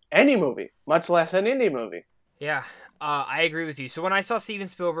direct any movie, much less an indie movie. Yeah, I agree with you. So when I saw Steven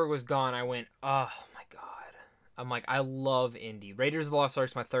Spielberg was gone, I went, oh my god. I'm like, I love indie. Raiders of the Lost Ark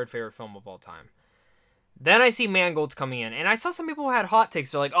is my third favorite film of all time. Then I see Mangold's coming in, and I saw some people who had hot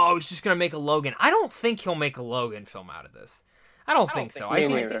takes. They're like, oh, he's just going to make a Logan. I don't think he'll make a Logan film out of this. I don't think so. I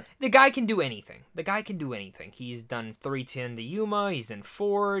think the guy can do anything. The guy can do anything. He's done 310 to Yuma. He's done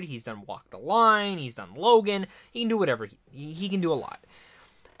Ford. He's done Walk the Line. He's done Logan. He can do whatever. He can do a lot.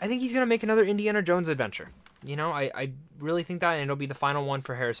 I think he's going to make another Indiana Jones adventure. You know, I really think that, and it'll be the final one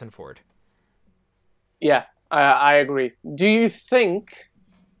for Harrison Ford. Yeah, I agree. Do you think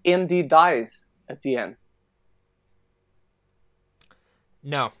Indy dies at the end?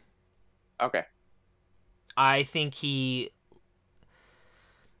 No. Okay. I think he...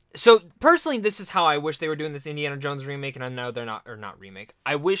 So, personally, this is how I wish they were doing this Indiana Jones remake, and I know they're not, or not remake.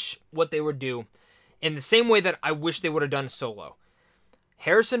 I wish what they would do, in the same way that I wish they would have done Solo.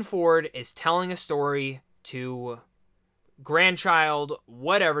 Harrison Ford is telling a story to grandchild,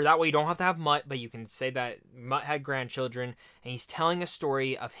 whatever. That way you don't have to have Mutt, but you can say that Mutt had grandchildren, and he's telling a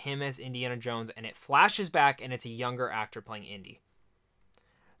story of him as Indiana Jones, and it flashes back, and it's a younger actor playing Indy.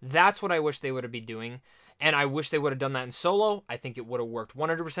 That's what I wish they would have been doing. And I wish they would have done that in Solo. I think it would have worked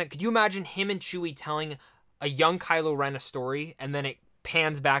 100%. Could you imagine him and Chewie telling a young Kylo Ren a story, and then it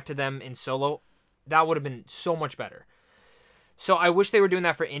pans back to them in Solo? That would have been so much better. So I wish they were doing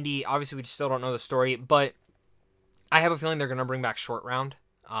that for Indy. Obviously, we still don't know the story, but I have a feeling they're going to bring back Short Round.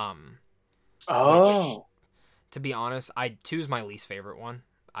 Which, to be honest, 2 is my least favorite one.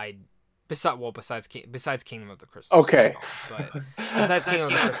 Besides Kingdom of the Crystal Okay. Skull, but besides Kingdom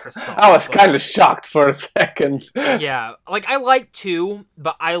of the Crystal Skull. I was kind of shocked for a second. Yeah, like, I like 2,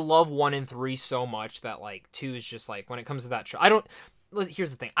 but I love 1 and 3 so much that, like, 2 is just, like, when it comes to that show,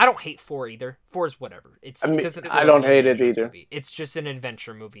 here's the thing, I don't hate 4 either. 4 is whatever. I don't hate it either. Movie. It's just an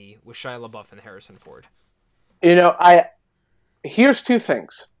adventure movie with Shia LaBeouf and Harrison Ford. You know, here's 2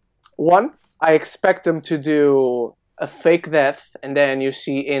 things. One, I expect them to do a fake death, and then you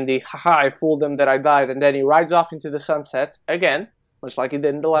see Indy, haha, I fooled them that I died, and then he rides off into the sunset, again, much like he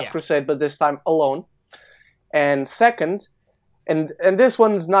did in The Last Crusade, but this time alone. And second, and this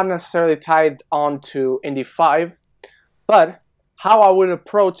one's not necessarily tied on to Indy 5, but how I would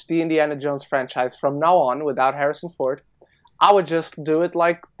approach the Indiana Jones franchise from now on without Harrison Ford, I would just do it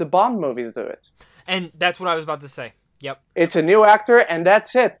like the Bond movies do it. And that's what I was about to say. Yep. It's a new actor, and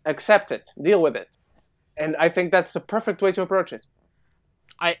that's it. Accept it. Deal with it. And I think that's the perfect way to approach it.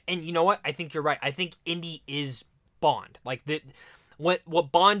 And you know what? I think you're right. I think Indy is Bond. Like,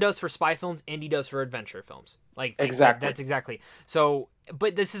 what Bond does for spy films, Indy does for adventure films. Like, exactly. That's exactly. So,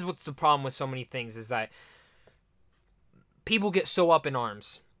 but this is what's the problem with so many things, is that people get so up in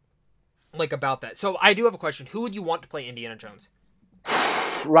arms, like, about that. So I do have a question. Who would you want to play Indiana Jones?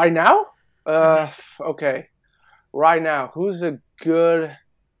 Right now? Okay. Right now, who's a good...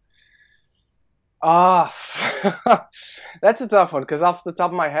 that's a tough one, because off the top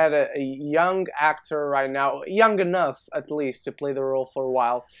of my head, a young actor right now, young enough at least to play the role for a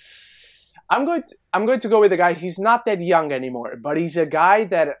while. I'm going to go with a guy. He's not that young anymore, but he's a guy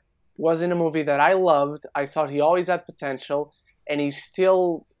that was in a movie that I loved. I thought he always had potential, and he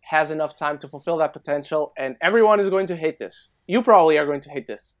still has enough time to fulfill that potential, and everyone is going to hate this. You probably are going to hate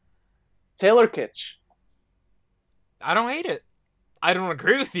this. Taylor Kitsch. I don't hate it. I don't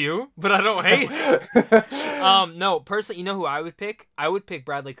agree with you, but I don't hate it. No, personally, you know who I would pick? I would pick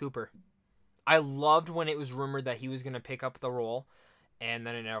Bradley Cooper. I loved when it was rumored that he was going to pick up the role, and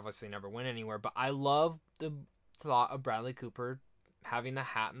then it obviously never went anywhere, but I love the thought of Bradley Cooper having the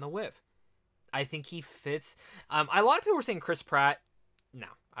hat and the whip. I think he fits. A lot of people were saying Chris Pratt. No,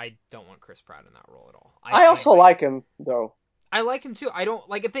 I don't want Chris Pratt in that role at all. I also like him, though. I like him too. I don't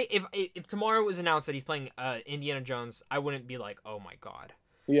like if tomorrow it was announced that he's playing Indiana Jones, I wouldn't be like, oh my god.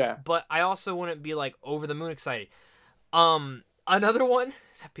 Yeah. But I also wouldn't be like over the moon excited. Another one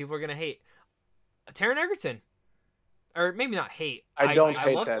that people are gonna hate, Taron Egerton, or maybe not hate. I don't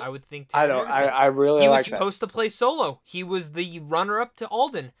hate that. I would think. I don't. I really. He like was supposed to play Solo. He was the runner-up to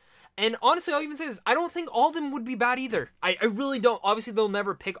Alden. And honestly, I'll even say this. I don't think Alden would be bad either. I really don't. Obviously, they'll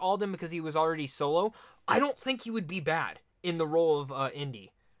never pick Alden because he was already Solo. I don't think he would be bad in the role of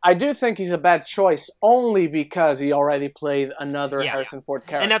Indy. I do think he's a bad choice only because he already played another Harrison Ford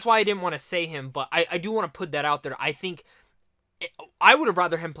character. And that's why I didn't want to say him, but I do want to put that out there. I think I would have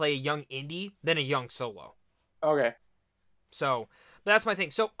rather him play a young Indy than a young Solo. Okay. So, but that's my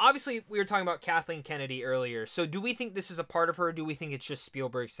thing. So, obviously, we were talking about Kathleen Kennedy earlier. So, do we think this is a part of her, or do we think it's just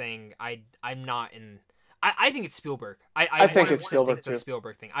Spielberg saying, I'm not in... I think it's Spielberg. I think it's Spielberg, it's a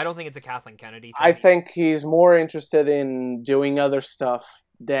Spielberg thing. I don't think it's a Kathleen Kennedy thing. I think he's more interested in doing other stuff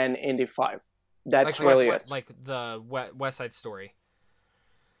than Indy 5. That's like really it. Like the West Side Story.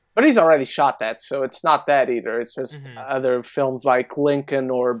 But he's already shot that, so it's not that either. It's just other films like Lincoln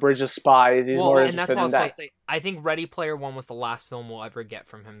or Bridge of Spies. He's more interested in that. I think Ready Player One was the last film we'll ever get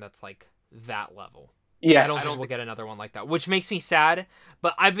from him that's like that level. Yes. I don't think we'll get another one like that, which makes me sad.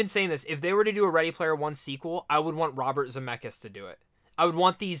 But I've been saying this. If they were to do a Ready Player One sequel, I would want Robert Zemeckis to do it. I would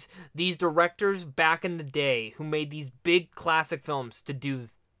want these directors back in the day who made these big classic films to do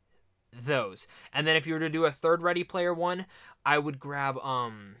those. And then if you were to do a third Ready Player One, I would grab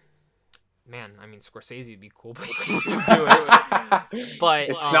man, I mean Scorsese would be cool, but he wouldn't do it. But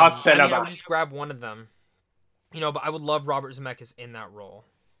it's not cinema. I would just grab one of them. But I would love Robert Zemeckis in that role.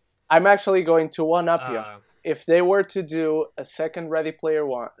 I'm actually going to one-up you. If they were to do a second Ready Player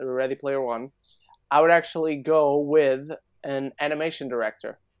One, I would actually go with an animation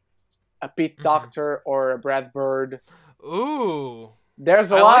director, a Pete Docter or a Brad Bird. Ooh,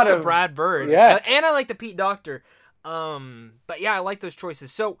 there's a lot of Brad Bird. Yeah, and I like the Pete Docter. But yeah, I like those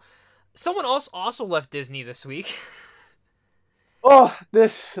choices. So, someone else also left Disney this week. Oh,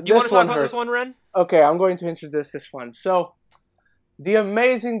 this. Do you want to talk about this one, Ren? Okay, I'm going to introduce this one. So, the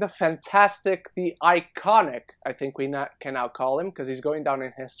amazing, the fantastic, the iconic, I think we can now call him, because he's going down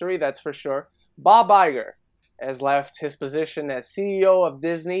in history, that's for sure, Bob Iger has left his position as CEO of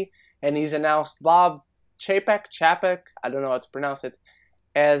Disney, and he's announced Bob Chapek, I don't know how to pronounce it,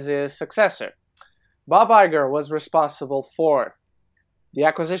 as his successor. Bob Iger was responsible for the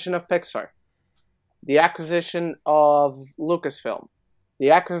acquisition of Pixar, the acquisition of Lucasfilm,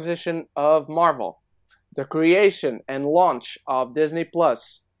 the acquisition of Marvel, the creation and launch of Disney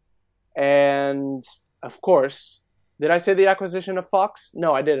Plus, and, of course, did I say the acquisition of Fox?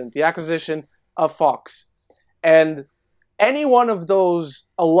 No, I didn't. The acquisition of Fox. And any one of those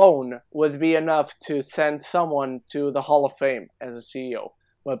alone would be enough to send someone to the Hall of Fame as a CEO.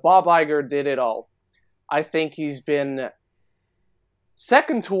 But Bob Iger did it all. I think he's been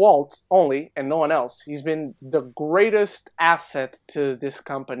second to Walt only, and no one else. He's been the greatest asset to this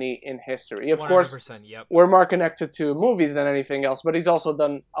company in history. Of course, yep. We're more connected to movies than anything else, but he's also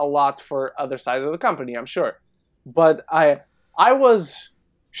done a lot for other sides of the company, I'm sure. But I was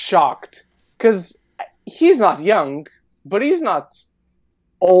shocked, because he's not young, but he's not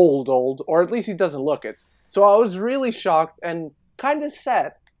old, or at least he doesn't look it. So I was really shocked and kind of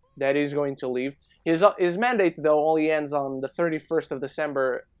sad that he's going to leave. His mandate, though, only ends on the 31st of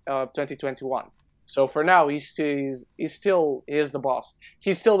December of 2021. So for now, he still is the boss.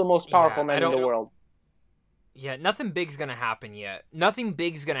 He's still the most powerful man in the world. Yeah, nothing big's gonna happen yet. Nothing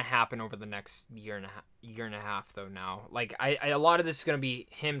big's gonna happen over the next year and a half, though. Now, like a lot of this is gonna be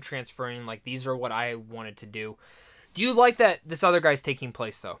him transferring. Like, these are what I wanted to do. Do you like that this other guy's taking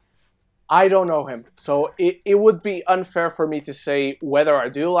place, though? I don't know him, so it would be unfair for me to say whether I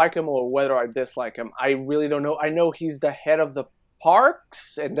do like him or whether I dislike him. I really don't know. I know he's the head of the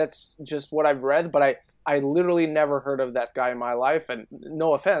parks, and that's just what I've read, but I literally never heard of that guy in my life, and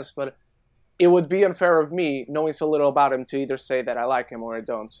no offense, but it would be unfair of me, knowing so little about him, to either say that I like him or I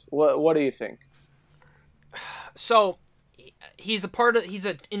don't. What do you think? So, he's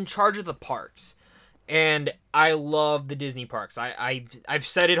in charge of the parks. And I love the Disney parks. I've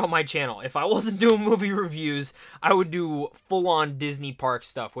said it on my channel. If I wasn't doing movie reviews, I would do full-on Disney park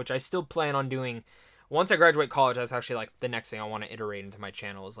stuff, which I still plan on doing. Once I graduate college, that's actually like the next thing I want to iterate into my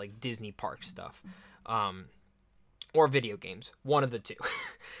channel is like Disney park stuff. Or video games. One of the two.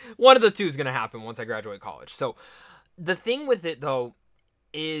 One of the two is going to happen once I graduate college. So the thing with it, though,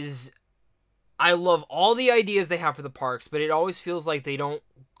 is I love all the ideas they have for the parks, but it always feels like they don't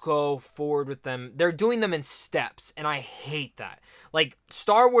go forward with them. They're doing them in steps, and I hate that. Like,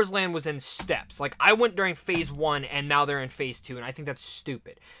 Star Wars Land was in steps. Like, I went during Phase 1, and now they're in Phase 2, and I think that's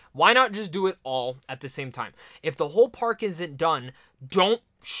stupid. Why not just do it all at the same time? If the whole park isn't done, don't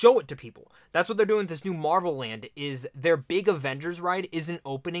show it to people. That's what they're doing with this new Marvel Land, is their big Avengers ride isn't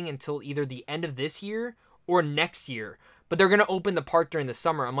opening until either the end of this year or next year. But they're going to open the park during the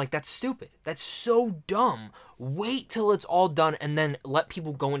summer. I'm like, that's stupid. That's so dumb. Wait till it's all done and then let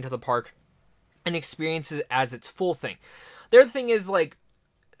people go into the park and experience it as its full thing. The other thing is, like,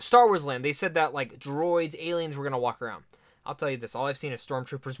 Star Wars Land. They said that, like, droids, aliens were going to walk around. I'll tell you this. All I've seen is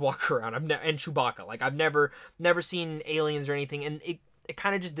stormtroopers walk around. And Chewbacca. Like, I've never seen aliens or anything. And it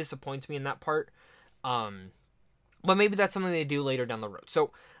kind of just disappoints me in that part. But maybe that's something they do later down the road.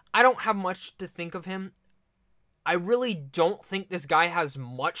 So, I don't have much to think of him. I really don't think this guy has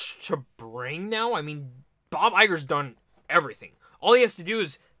much to bring now. I mean, Bob Iger's done everything. All he has to do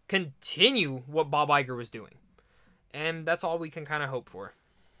is continue what Bob Iger was doing. And that's all we can kind of hope for.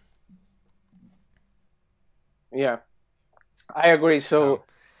 Yeah, I agree. So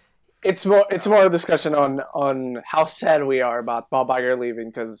it's more a discussion on how sad we are about Bob Iger leaving,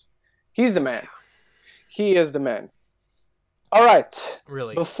 because he's the man. He is the man. All right.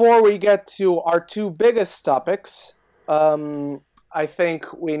 Really? Before we get to our two biggest topics, I think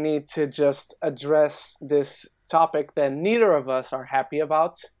we need to just address this topic that neither of us are happy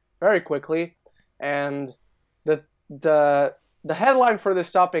about very quickly. And the headline for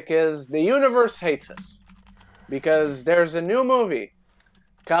this topic is "The Universe Hates Us," because there's a new movie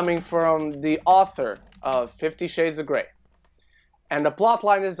coming from the author of 50 Shades of Grey. And the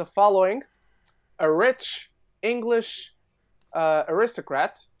plotline is the following. A rich English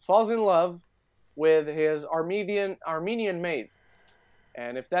aristocrat falls in love with his Armenian maid.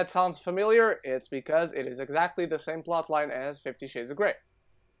 And if that sounds familiar, it's because it is exactly the same plotline as 50 Shades of Grey.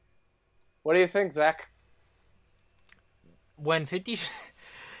 What do you think, Zach?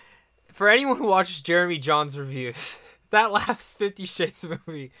 For anyone who watches Jeremy John's reviews, that last 50 Shades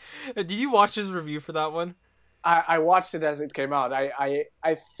movie, did you watch his review for that one? I watched it as it came out. I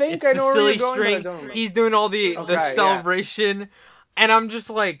think it's I know the where silly you're going, string. but I don't remember. He's doing all the celebration, yeah. And I'm just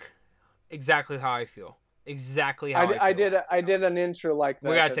like, exactly how I feel. Exactly how I feel. I did an intro like that.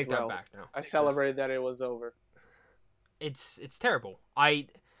 We gotta take that back now. I celebrated that it was over. It's terrible. I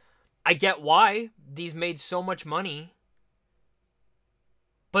get why these made so much money,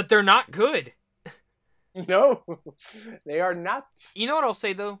 but they're not good. No, they are not. You know what I'll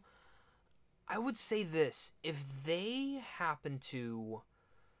say though? I would say this. If they happen to...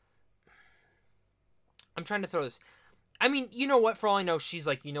 I'm trying to throw this. I mean, you know what? For all I know, she's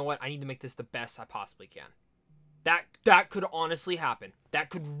like, you know what? I need to make this the best I possibly can. That could honestly happen. That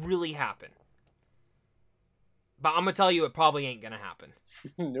could really happen. But I'm going to tell you, it probably ain't going to happen.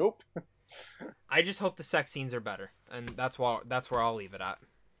 Nope. I just hope the sex scenes are better. And that's where I'll leave it at.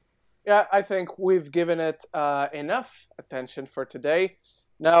 Yeah, I think we've given it enough attention for today.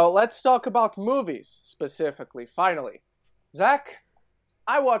 Now, let's talk about movies, specifically, finally. Zach,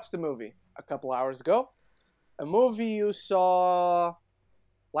 I watched a movie a couple hours ago. A movie you saw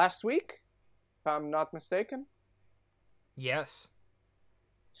last week, if I'm not mistaken. Yes.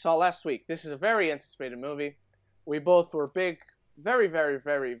 Saw last week. This is a very anticipated movie. We both were very, very,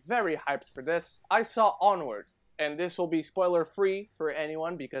 very, very hyped for this. I saw Onward, and this will be spoiler-free for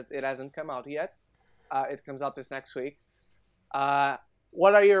anyone because it hasn't come out yet. It comes out this next week.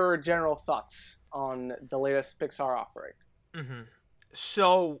 What are your general thoughts on the latest Pixar offering? Mm-hmm.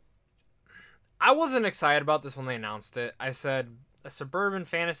 So, I wasn't excited about this when they announced it. I said, a suburban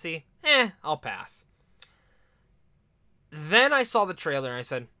fantasy? I'll pass. Then I saw the trailer and I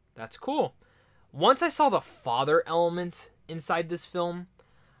said, that's cool. Once I saw the father element inside this film,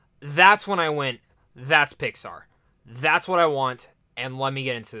 that's when I went, that's Pixar. That's what I want, and let me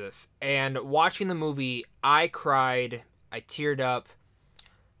get into this. And watching the movie, I cried, I teared up,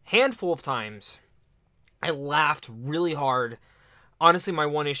 handful of times. I laughed really hard. Honestly, my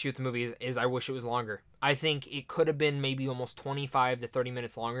one issue with the movie is I wish it was longer. I think it could have been maybe almost 25 to 30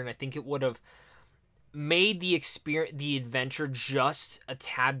 minutes longer, and I think it would have made the adventure just a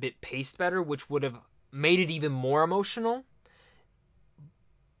tad bit paced better, which would have made it even more emotional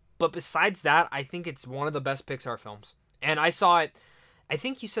But besides that, I think it's one of the best Pixar films. And I saw it, I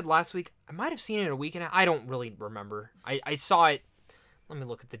think you said last week. I might have seen it a week and I don't really remember. I saw it. Let me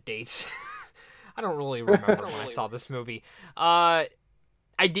look at the dates. I don't really remember when I saw this movie. I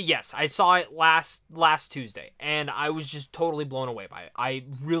did, yes. I saw it last Tuesday, and I was just totally blown away by it. I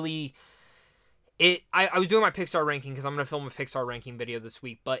was doing my Pixar ranking because I'm going to film a Pixar ranking video this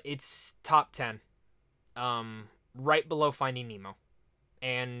week, but it's top 10. Right below Finding Nemo.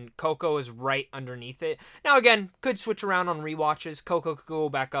 And Coco is right underneath it. Now, again, could switch around on rewatches. Coco could go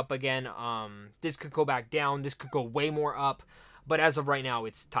back up again. This could go back down. This could go way more up. But as of right now,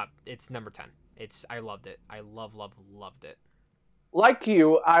 it's number 10. I loved it. I loved it. Like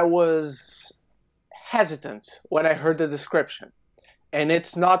you, I was hesitant when I heard the description. And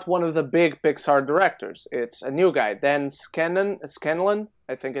it's not one of the big Pixar directors. It's a new guy, Dan Scanlon,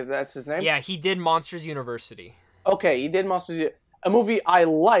 I think that's his name. Yeah, he did Monsters University. Okay, he did Monsters University. A movie I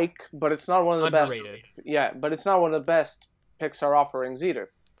like, but it's not one of the Underrated. best. Yeah, but it's not one of the best Pixar offerings either.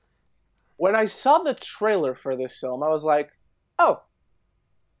 When I saw the trailer for this film, I was like, oh,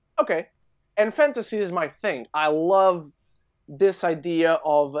 okay. And fantasy is my thing. I love this idea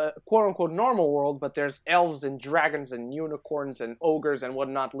of a quote-unquote normal world, but there's elves and dragons and unicorns and ogres and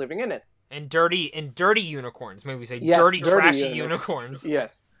whatnot living in it. And dirty unicorns. Maybe we say dirty trashy unicorns.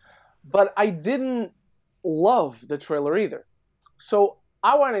 Yes. But I didn't love the trailer either. So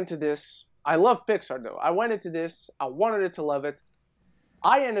I went into this. I love Pixar, though. I went into this. I wanted it to love it.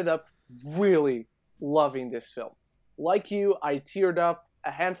 I ended up really loving this film. Like you, I teared up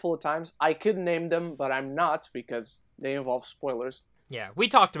a handful of times. I could name them, but I'm not because they involve spoilers. Yeah, we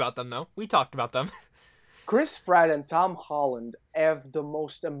talked about them, though. Chris Pratt and Tom Holland have the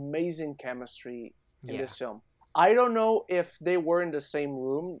most amazing chemistry in this film. I don't know if they were in the same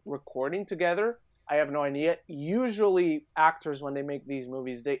room recording together. I have no idea. Usually actors, when they make these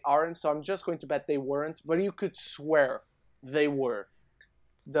movies, they aren't, so I'm just going to bet they weren't, but you could swear they were.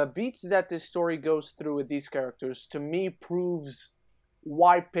 The beats that this story goes through with these characters, to me, proves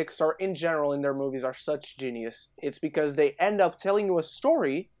why Pixar, in general, in their movies are such genius. It's because they end up telling you a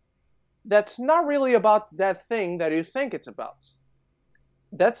story that's not really about that thing that you think it's about.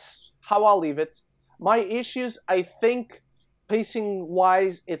 That's how I'll leave it. My issues, I think,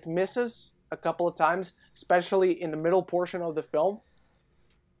 pacing-wise, it misses a couple of times, especially in the middle portion of the film.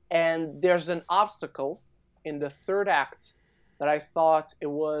 And there's an obstacle in the third act that I thought it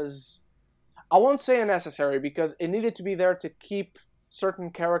was, I won't say unnecessary because it needed to be there to keep certain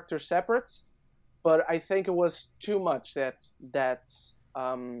characters separate, but I think it was too much that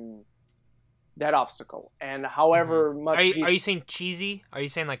obstacle. And however much... Are you saying cheesy? Are you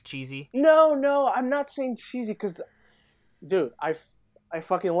saying like cheesy? No, I'm not saying cheesy because, dude, I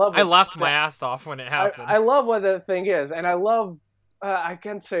fucking love it. I laughed my ass off when it happened. I love what the thing is, and I love... I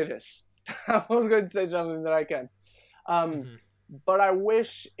can't say this. I was going to say something that I can. But I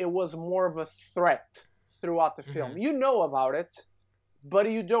wish it was more of a threat throughout the film. You know about it, but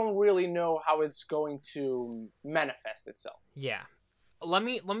you don't really know how it's going to manifest itself. Yeah. Let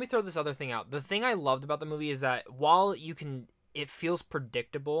me throw this other thing out. The thing I loved about the movie is that while it feels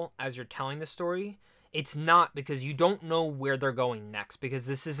predictable as you're telling the story, it's not, because you don't know where they're going next, because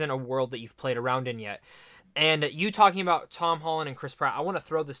this isn't a world that you've played around in yet. And you talking about Tom Holland and Chris Pratt, I want to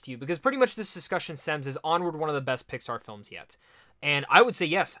throw this to you, because pretty much this discussion stems is Onward one of the best Pixar films yet. And I would say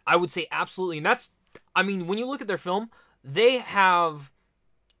yes. I would say absolutely. And that's, I mean, when you look at their film, they have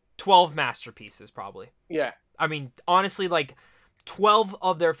 12 masterpieces probably. Yeah. I mean, honestly, like 12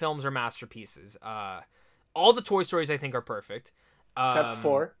 of their films are masterpieces. All the Toy Stories I think are perfect. Except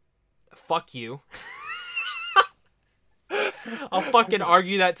 4. Fuck you. I'll fucking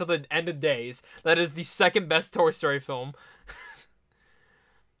argue that till the end of days. That is the second best Toy Story film.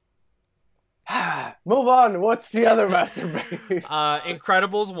 Move on. What's the other masterpiece?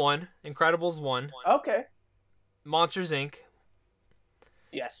 Incredibles 1. Okay. Monsters, Inc.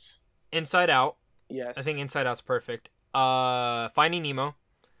 Yes. Inside Out. Yes. I think Inside Out's perfect. Finding Nemo.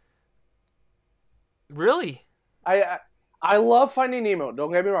 Really? I love Finding Nemo.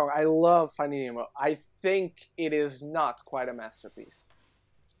 Don't get me wrong. I love Finding Nemo. I think it is not quite a masterpiece.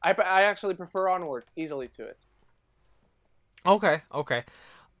 I actually prefer Onward easily to it. Okay.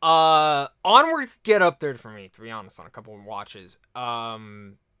 Onward get up there for me, to be honest, on a couple of watches.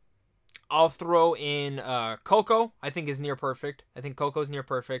 I'll throw in Coco. I think is near perfect. I think Coco's near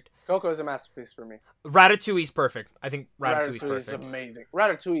perfect. Coco is a masterpiece for me. Ratatouille's perfect. I think Ratatouille's perfect. Is amazing.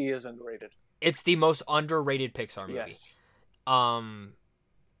 Ratatouille is underrated. It's the most underrated Pixar movie. Yes.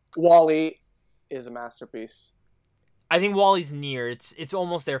 WALL-E is a masterpiece. I think WALL-E's near. It's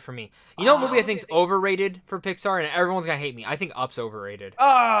almost there for me. You know what movie I think's overrated for Pixar, and everyone's gonna hate me. I think Up's overrated.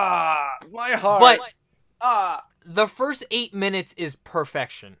 My heart. But the first 8 minutes is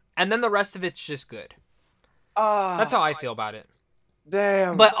perfection, and then the rest of it's just good. That's how I feel about it.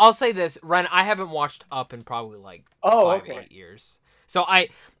 Damn. But I'll say this, Ren, I haven't watched Up in probably like 8 years. So I'm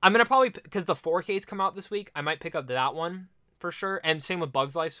gonna probably, because the 4Ks come out this week, I might pick up that one. For sure, and same with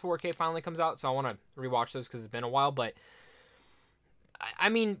Bugs Life's 4K finally comes out, so I want to rewatch those because it's been a while. But I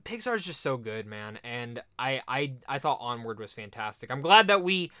mean, Pixar's just so good, man, and I thought Onward was fantastic. I'm glad that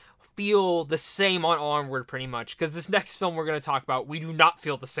we feel the same on Onward pretty much, because this next film we're going to talk about, we do not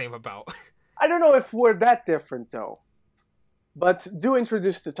feel the same about. I don't know if we're that different though, but do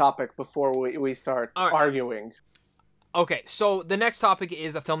introduce the topic before we start arguing. Okay, so the next topic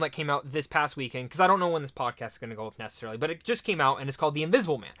is a film that came out this past weekend, because I don't know when this podcast is going to go up necessarily, but it just came out, and it's called The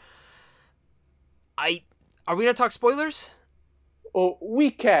Invisible Man. Are we going to talk spoilers? Oh,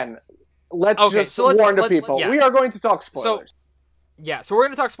 we can. Let's warn the people. We are going to talk spoilers. So we're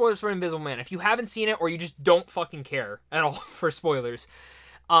going to talk spoilers for Invisible Man. If you haven't seen it, or you just don't fucking care at all for spoilers,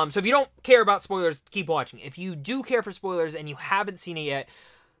 so if you don't care about spoilers, keep watching. If you do care for spoilers and you haven't seen it yet,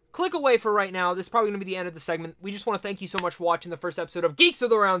 click away for right now. This is probably going to be the end of the segment. We just want to thank you so much for watching the first episode of Geeks of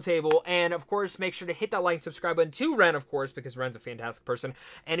the Roundtable. And, of course, make sure to hit that like and subscribe button to Ren, of course, because Ren's a fantastic person.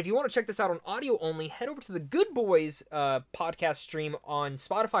 And if you want to check this out on audio only, head over to the Good Boys podcast stream on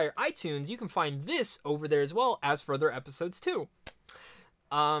Spotify or iTunes. You can find this over there as well as further episodes, too.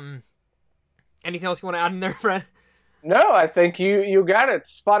 Anything else you want to add in there, Ren? No, I think you got it.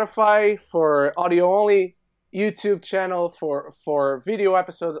 Spotify for audio only. YouTube channel for video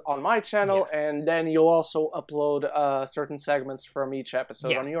episodes on my channel, and then you'll also upload certain segments from each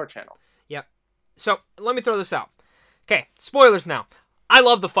episode on your channel. Yep. So, let me throw this out. Okay, spoilers now. I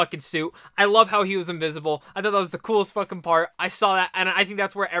love the fucking suit. I love how he was invisible. I thought that was the coolest fucking part. I saw that, and I think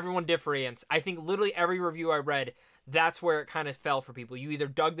that's where everyone differentiates. I think literally every review I read, that's where it kind of fell for people. You either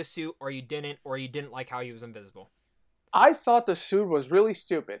dug the suit, or you didn't like how he was invisible. I thought the suit was really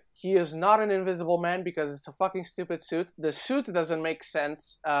stupid. He is not an invisible man because it's a fucking stupid suit. The suit doesn't make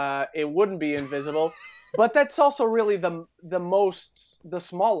sense. It wouldn't be invisible. But that's also really the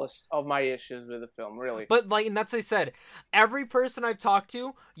smallest of my issues with the film, really. But and that's what I said. Every person I've talked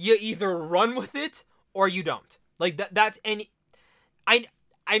to, you either run with it or you don't. That's any. I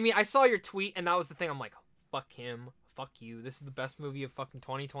mean, I saw your tweet and that was the thing. I'm like, fuck him. Fuck you. This is the best movie of fucking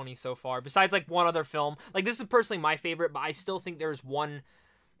 2020 so far. Besides, one other film. This is personally my favorite, but I still think there's one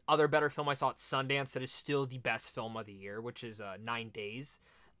other better film I saw at Sundance that is still the best film of the year, which is 9 Days.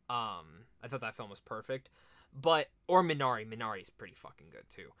 I thought that film was perfect. Or Minari. Minari is pretty fucking good,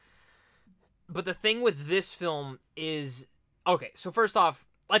 too. But the thing with this film is... Okay, so first off,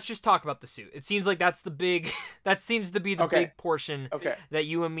 let's just talk about the suit. It seems like that's the big... that seems to be the big portion that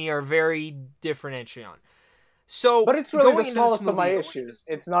you and me are very differentiating on. So, but it's really the smallest of my issues.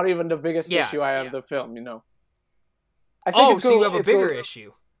 It's not even the biggest issue I have with the film, you know. I think so you have a bigger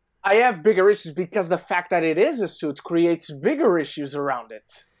issue. I have bigger issues because the fact that it is a suit creates bigger issues around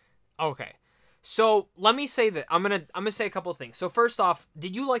it. Okay. So, let me say that. I'm gonna say a couple of things. So, first off,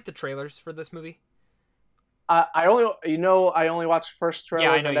 did you like the trailers for this movie? I only watched first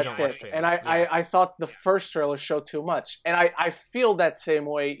trailers and that's it. And I thought the first trailer showed too much. And I feel that same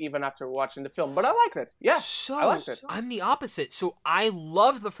way even after watching the film. But I liked it. Yeah, I liked it. I'm the opposite. So I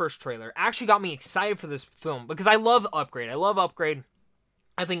love the first trailer. It actually got me excited for this film because I love Upgrade.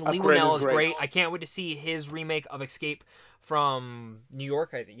 I think Leigh Whannell is great. I can't wait to see his remake of Escape from New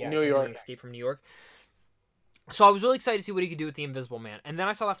York. New York. Escape from New York. So I was really excited to see what he could do with the Invisible Man. And then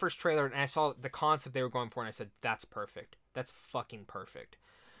I saw that first trailer and I saw the concept they were going for and I said, that's perfect. That's fucking perfect.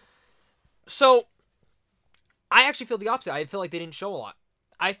 So I actually feel the opposite. I feel like they didn't show a lot.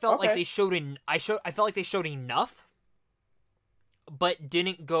 I felt like they showed I felt like they showed enough but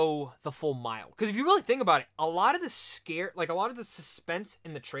didn't go the full mile. Because if you really think about it, a lot of the suspense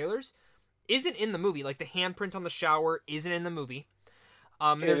in the trailers isn't in the movie. Like the handprint on the shower isn't in the movie.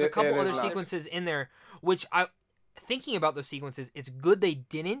 There's a couple other sequences in there, which thinking about those sequences, it's good they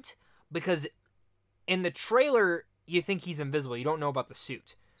didn't, because in the trailer, you think he's invisible. You don't know about the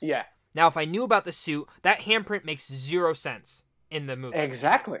suit. Yeah. Now, if I knew about the suit, that handprint makes zero sense in the movie.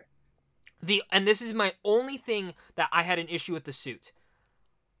 Exactly. And this is my only thing that I had an issue with the suit.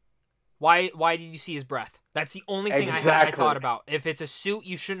 Why did you see his breath? That's the only thing I thought about. If it's a suit,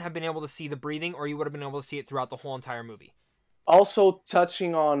 you shouldn't have been able to see the breathing, or you would have been able to see it throughout the whole entire movie. Also,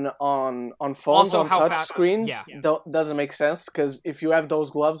 touching on phones, on touch screens, doesn't make sense, because if you have those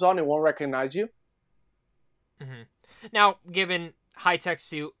gloves on, it won't recognize you. Mm-hmm. Now, given high-tech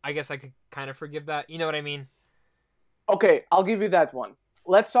suit, I guess I could kind of forgive that. You know what I mean? Okay, I'll give you that one.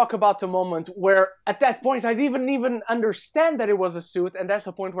 Let's talk about the moment where, at that point, I didn't even understand that it was a suit, and that's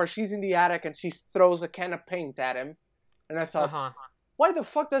the point where she's in the attic and she throws a can of paint at him. And I thought, why the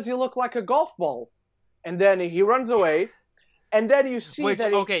fuck does he look like a golf ball? And then he runs away, and then you see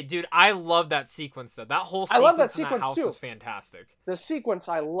okay, dude, I love that sequence, though. That whole sequence in that house was fantastic. The sequence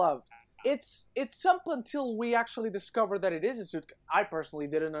I loved. It's up until we actually discover that it is a suit. I personally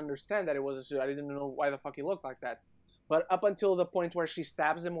didn't understand that it was a suit. I didn't know why the fuck he looked like that. But up until the point where she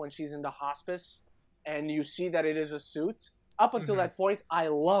stabs him when she's in the hospice, and you see that it is a suit, up until that point, I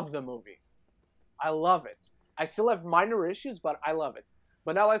love the movie. I love it. I still have minor issues, but I love it.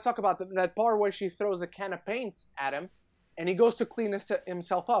 But now let's talk about that part where she throws a can of paint at him, and he goes to clean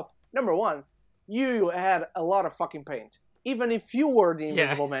himself up. Number one, you had a lot of fucking paint. Even if you were the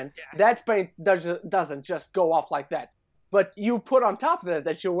Invisible Man, that paint doesn't just go off like that. But you put on top of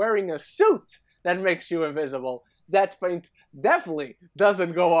that you're wearing a suit that makes you invisible. That paint definitely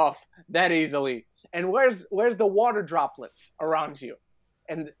doesn't go off that easily. And where's the water droplets around you?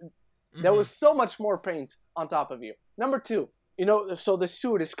 And there was so much more paint on top of you. Number two, so the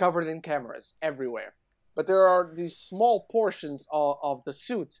suit is covered in cameras everywhere. But there are these small portions of the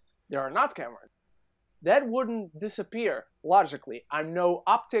suit. There are not cameras. That wouldn't disappear logically. I'm no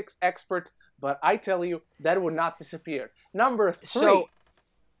optics expert, but I tell you, that would not disappear. Number three.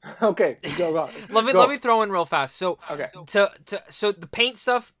 Okay, go on. Let me throw in real fast. So so the paint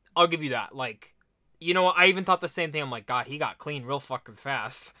stuff, I'll give you that. Like, I even thought the same thing. I'm like, God, he got clean real fucking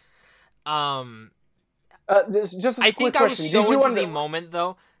fast. Just a quick question. I was so into the moment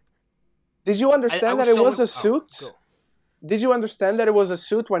though. Did you understand that it was a suit? Did you understand that it was a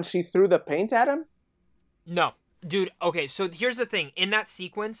suit when she threw the paint at him? No. Dude, okay, so here's the thing. In that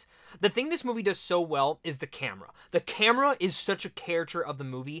sequence, the thing this movie does so well is the camera. The camera is such a character of the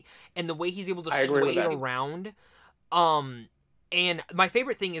movie, and the way he's able to sway it around. And my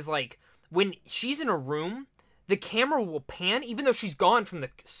favorite thing is, like, when she's in a room, the camera will pan, even though she's gone from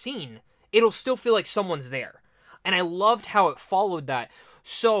the scene, it'll still feel like someone's there. And I loved how it followed that.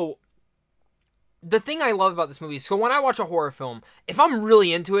 So the thing I love about this movie is, so when I watch a horror film, if I'm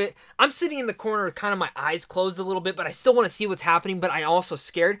really into it, I'm sitting in the corner with kind of my eyes closed a little bit, but I still want to see what's happening, but I'm also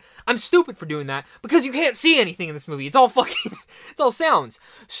scared. I'm stupid for doing that, because you can't see anything in this movie. It's all fucking, it's all sounds.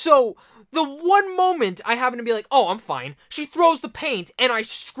 So the one moment I happen to be like, oh, I'm fine, she throws the paint, and I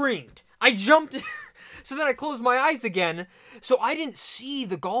screamed. I jumped, so then I closed my eyes again, so I didn't see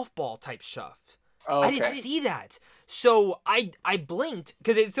the golf ball type stuff. Oh, okay. I didn't see that. So I blinked,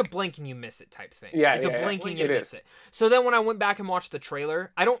 because it's a blink and you miss it type thing. Yeah, it's a blink and you miss it. So then when I went back and watched the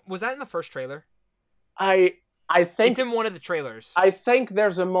trailer, was that in the first trailer? I think it's in one of the trailers. I think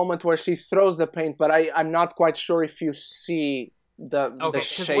there's a moment where she throws the paint, but I'm not quite sure if you see the shape.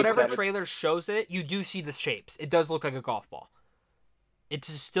 Because whatever trailer shows it, you do see the shapes. It does look like a golf ball. It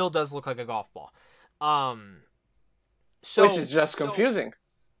still does look like a golf ball. Which is just confusing.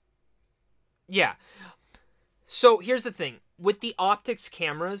 Yeah. So here's the thing. With the optics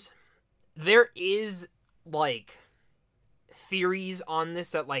cameras, there is, like, theories on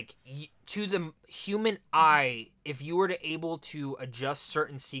this that, like, to the human eye, if you were to able to adjust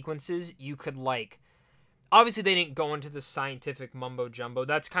certain sequences, you could, like, obviously they didn't go into the scientific mumbo jumbo.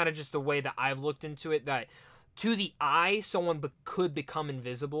 That's kind of just the way that I've looked into it, that to the eye, someone could become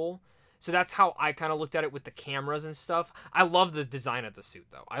invisible. So that's how I kind of looked at it with the cameras and stuff. I love the design of the suit,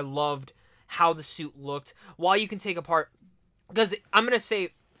 though. I loved how the suit looked. While you can take apart, because I'm going to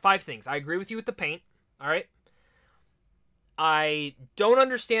say 5 things. I agree with you with the paint, all right? I don't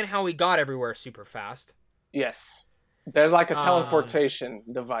understand how he got everywhere super fast. Yes. There's like a teleportation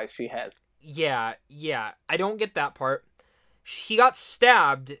device he has. Yeah. I don't get that part. He got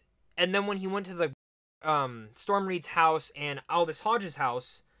stabbed, and then when he went to the Storm Reed's house and Aldous Hodge's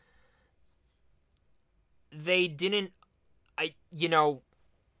house, they didn't,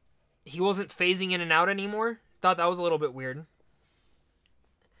 he wasn't phasing in and out anymore. Thought that was a little bit weird.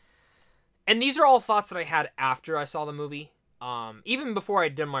 And these are all thoughts that I had after I saw the movie. Even before I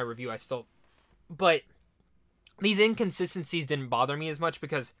did my review, but these inconsistencies didn't bother me as much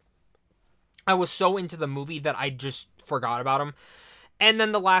because I was so into the movie that I just forgot about them. And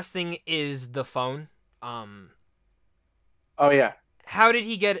then the last thing is the phone. Oh, yeah. How did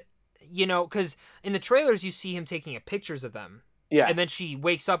he get, because in the trailers you see him taking pictures of them. Yeah. And then she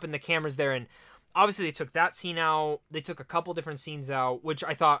wakes up and the camera's there, and obviously they took that scene out. They took a couple different scenes out, which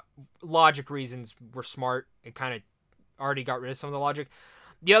I thought logic reasons were smart. It kind of already got rid of some of the logic.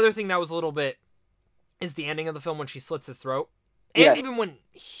 The other thing that was a little bit is the ending of the film when she slits his throat. And even when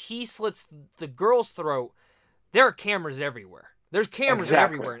he slits the girl's throat, there are cameras everywhere. There's cameras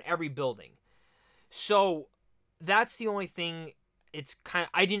everywhere in every building. So that's the only thing. It's kind of,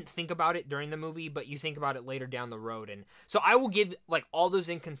 I didn't think about it during the movie, but you think about it later down the road. And so I will give like all those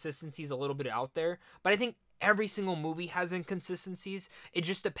inconsistencies a little bit out there, but I think every single movie has inconsistencies. It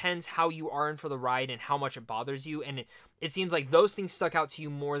just depends how you are in for the ride and how much it bothers you. And it seems like those things stuck out to you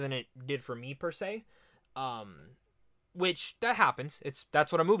more than it did for me per se. Which that happens.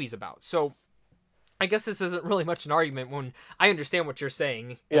 That's what a movie's about. So I guess this isn't really much an argument when I understand what you're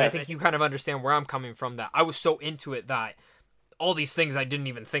saying. And I think you kind of understand where I'm coming from, that I was so into it that all these things I didn't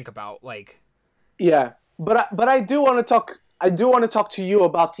even think about, like. Yeah, but I do want to talk. I do want to talk to you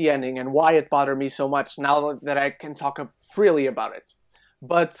about the ending and why it bothered me so much. Now that I can talk freely about it,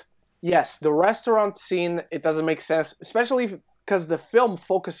 but yes, the restaurant scene, it doesn't make sense, especially because the film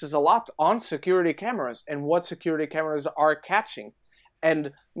focuses a lot on security cameras and what security cameras are catching,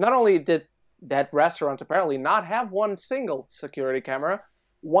 and not only did that restaurant apparently not have one single security camera.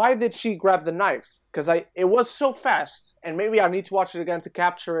 Why did she grab the knife? Because it was so fast, and maybe I need to watch it again to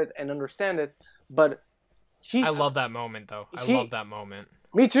capture it and understand it, but I love that moment, though. I love that moment.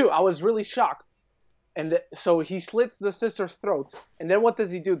 Me too. I was really shocked. And so he slits the sister's throat, and then what does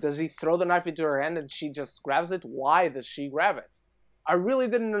he do? Does he throw the knife into her hand and she just grabs it? Why does she grab it? I really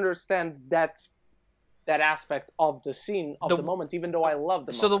didn't understand that aspect of the scene, of the moment, even though I loved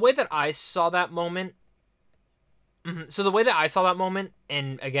the moment. So the way that I saw that moment... So the way that I saw that moment,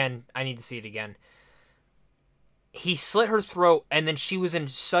 and again, I need to see it again, he slit her throat, and then she was in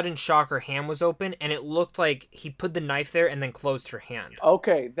sudden shock. Her hand was open, and it looked like he put the knife there and then closed her hand.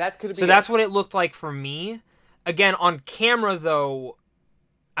 Okay, that could be... So that's what it looked like for me. Again, on camera, though,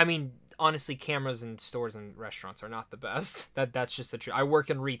 I mean, honestly, cameras in stores and restaurants are not the best. That's just the truth. I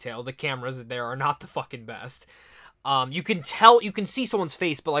work in retail. The cameras there are not the fucking best. You can tell, you can see someone's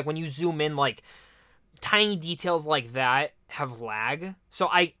face, but like when you zoom in, like... tiny details like that have lag. So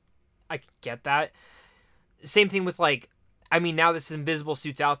I get that. Same thing with like, I mean, now this invisible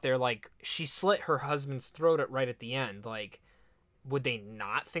suit's out there, like she slit her husband's throat right at the end. Like, would they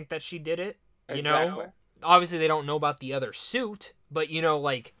not think that she did it? You know? Obviously they don't know about the other suit, but you know,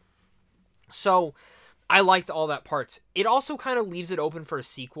 like, so I liked all that parts. It also kind of leaves it open for a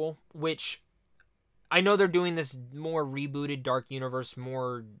sequel, which I know they're doing this more rebooted Dark Universe,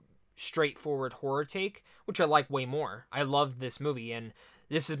 more straightforward horror take, which I like way more. I loved this movie, and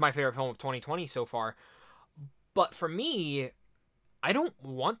this is my favorite film of 2020 so far. But for me, I don't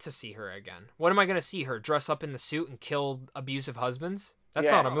want to see her again. What am I going to see her dress up in the suit and kill abusive husbands?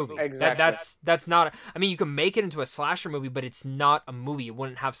 That's not a movie. Exactly. That's not. I mean, you can make it into a slasher movie, but it's not a movie. It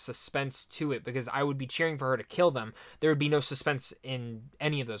wouldn't have suspense to it because I would be cheering for her to kill them. There would be no suspense in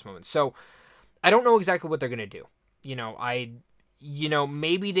any of those moments. So I don't know exactly what they're going to do. You know,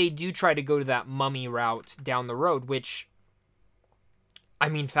 maybe they do try to go to that mummy route down the road, which, I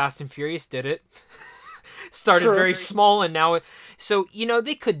mean, Fast and Furious did it. Started very small, and now... So, you know,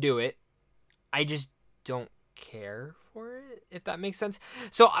 they could do it. I just don't care for it, if that makes sense.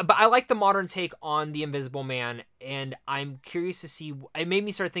 So, but I like the modern take on the Invisible Man, and I'm curious to see... It made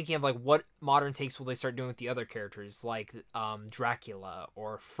me start thinking of, like, what modern takes will they start doing with the other characters, like Dracula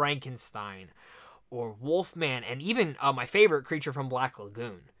or Frankenstein or Wolfman, and even my favorite creature from Black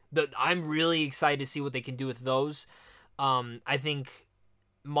Lagoon. I'm really excited to see what they can do with those. I think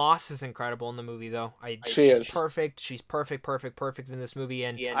Moss is incredible in the movie, though. She's perfect. She's perfect in this movie,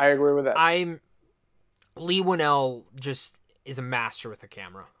 and I agree with that. Lee Winnell just is a master with the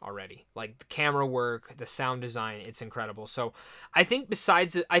camera already. Like, the camera work, the sound design, it's incredible. So I think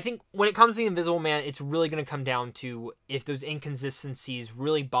when it comes to the Invisible Man, it's really going to come down to if those inconsistencies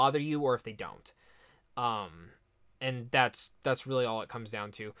really bother you or if they don't. And that's really all it comes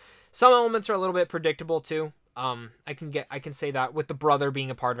down to. Some elements are a little bit predictable too. I can say that with the brother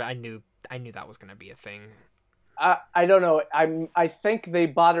being a part of it, I knew that was going to be a thing. I don't know. I think they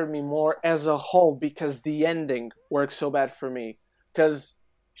bothered me more as a whole because the ending works so bad for me. Because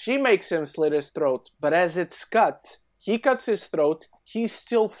she makes him slit his throat, but as it's cut, he cuts his throat, he's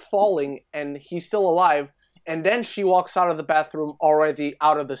still falling, and he's still alive, and then she walks out of the bathroom already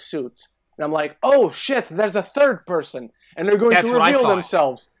out of the suit. And I'm like, oh shit, there's a third person, and they're going to reveal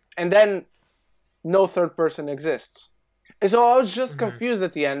themselves. And then no third person exists. And so I was just confused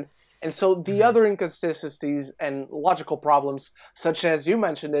at the end. And so the other inconsistencies and logical problems, such as you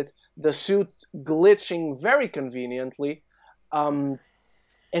mentioned it, the suit glitching very conveniently, and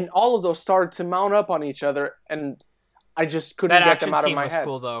all of those started to mount up on each other, and I just couldn't get them out of my head. That action scene was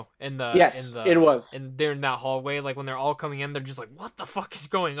cool, though. It was. And they're in that hallway, like when they're all coming in, they're just like, "What the fuck is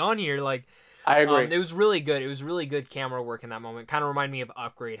going on here?" Like, I agree. It was really good. It was really good camera work in that moment. Kind of reminded me of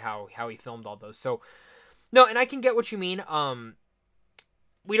Upgrade, how he filmed all those. So, no, and I can get what you mean.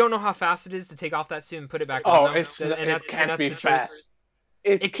 we don't know how fast it is to take off that suit and put it back on. It can't be fast.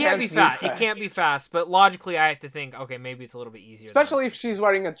 It can't be fast. It can't be fast. But logically, I have to think, okay, maybe it's a little bit easier. Especially if she's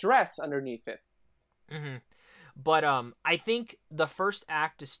wearing a dress underneath it. Mm-hmm. But I think the first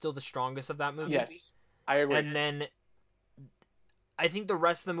act is still the strongest of that movie. Yes, I agree. And then I think the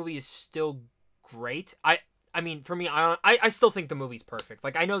rest of the movie is still great. I mean, for me, I still think the movie's perfect.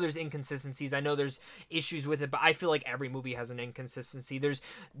 Like, I know there's inconsistencies. I know there's issues with it, but I feel like every movie has an inconsistency.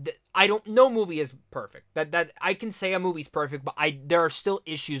 No movie is perfect. That I can say a movie's perfect, but there are still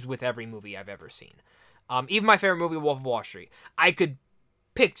issues with every movie I've ever seen. Even my favorite movie, Wolf of Wall Street, I could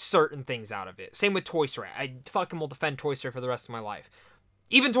pick certain things out of it. Same with Toy Story. I fucking will defend Toy Story for the rest of my life.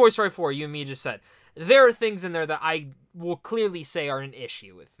 Even Toy Story 4, you and me just said. There are things in there that I will clearly say are an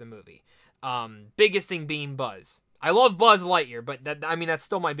issue with the movie. Biggest thing being Buzz. I love Buzz Lightyear, but that's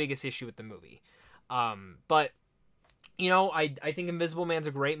still my biggest issue with the movie. But, you know, I think Invisible Man's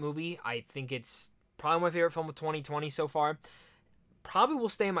a great movie. I think it's probably my favorite film of 2020 so far. Probably will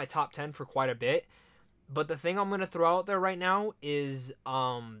stay in my top 10 for quite a bit. But the thing I'm going to throw out there right now is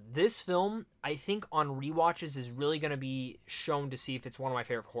this film, I think on rewatches, is really going to be shown to see if it's one of my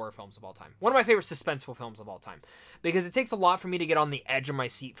favorite horror films of all time. One of my favorite suspenseful films of all time. Because it takes a lot for me to get on the edge of my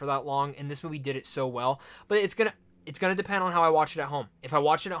seat for that long, and this movie did it so well. But it's going to depend on how I watch it at home. If I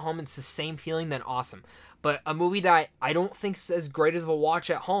watch it at home, it's the same feeling, then awesome. But a movie that I don't think's as great as a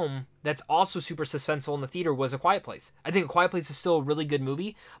watch at home, that's also super suspenseful in the theater, was A Quiet Place. I think A Quiet Place is still a really good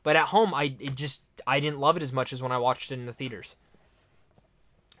movie, but at home, I didn't love it as much as when I watched it in the theaters.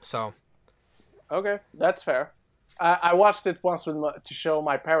 So. Okay, that's fair. I watched it once to show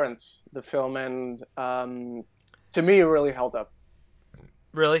my parents the film, and to me, it really held up.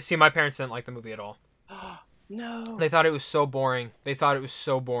 Really? See, my parents didn't like the movie at all. No. They thought it was so boring.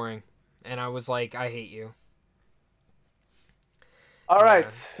 And I was like, I hate you. All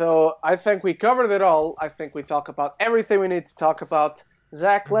right, so I think we covered it all. I think we talked about everything we need to talk about.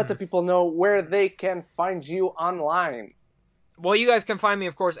 Zach, let the people know where they can find you online. Well, you guys can find me,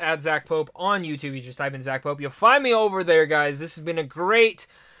 of course, at Zach Pope on YouTube. You just type in Zach Pope. You'll find me over there, guys. This has been a great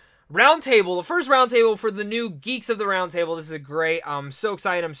roundtable, the first roundtable for the new Geeks of the Roundtable. This is great. I'm so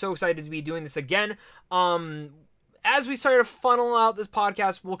excited. I'm so excited to be doing this again. As we start to funnel out this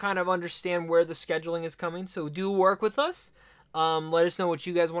podcast, we'll kind of understand where the scheduling is coming. So do work with us. Let us know what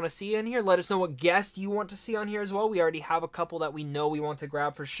you guys want to see in here. Let us know what guests you want to see on here as well. We already have a couple that we know we want to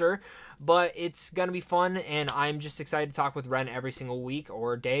grab for sure. But it's going to be fun, and I'm just excited to talk with Ren every single week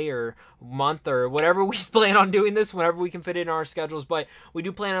or day or month or whatever we plan on doing this, whenever we can fit it in our schedules. But we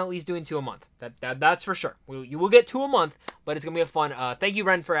do plan on at least doing 2 a month. That's for sure. You will get 2 a month, but it's going to be a fun. Thank you,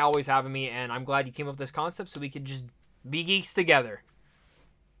 Ren, for always having me, and I'm glad you came up with this concept so we could just be geeks together.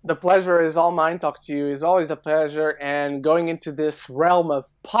 The pleasure is all mine. Talking to you is always a pleasure, and going into this realm of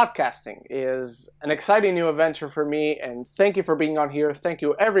podcasting is an exciting new adventure for me, and thank you for being on here. Thank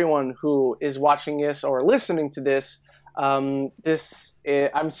you everyone who is watching this or listening to this. I'm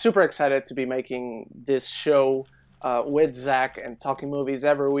super excited to be making this show with Zach and talking movies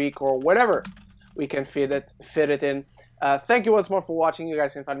every week or whatever we can fit it in. Thank you once more for watching. You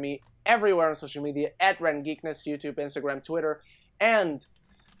guys can find me everywhere on social media at Ren Geekness, YouTube, Instagram, Twitter, and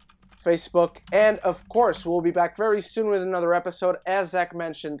Facebook. And of course, we'll be back very soon with another episode. As Zach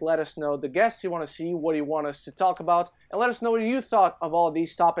mentioned, let us know the guests you want to see, what you want us to talk about, and let us know what you thought of all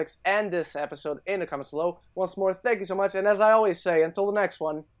these topics and this episode in the comments below. Once more, thank you so much, and as I always say, until the next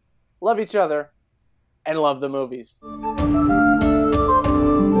one, love each other and love the movies.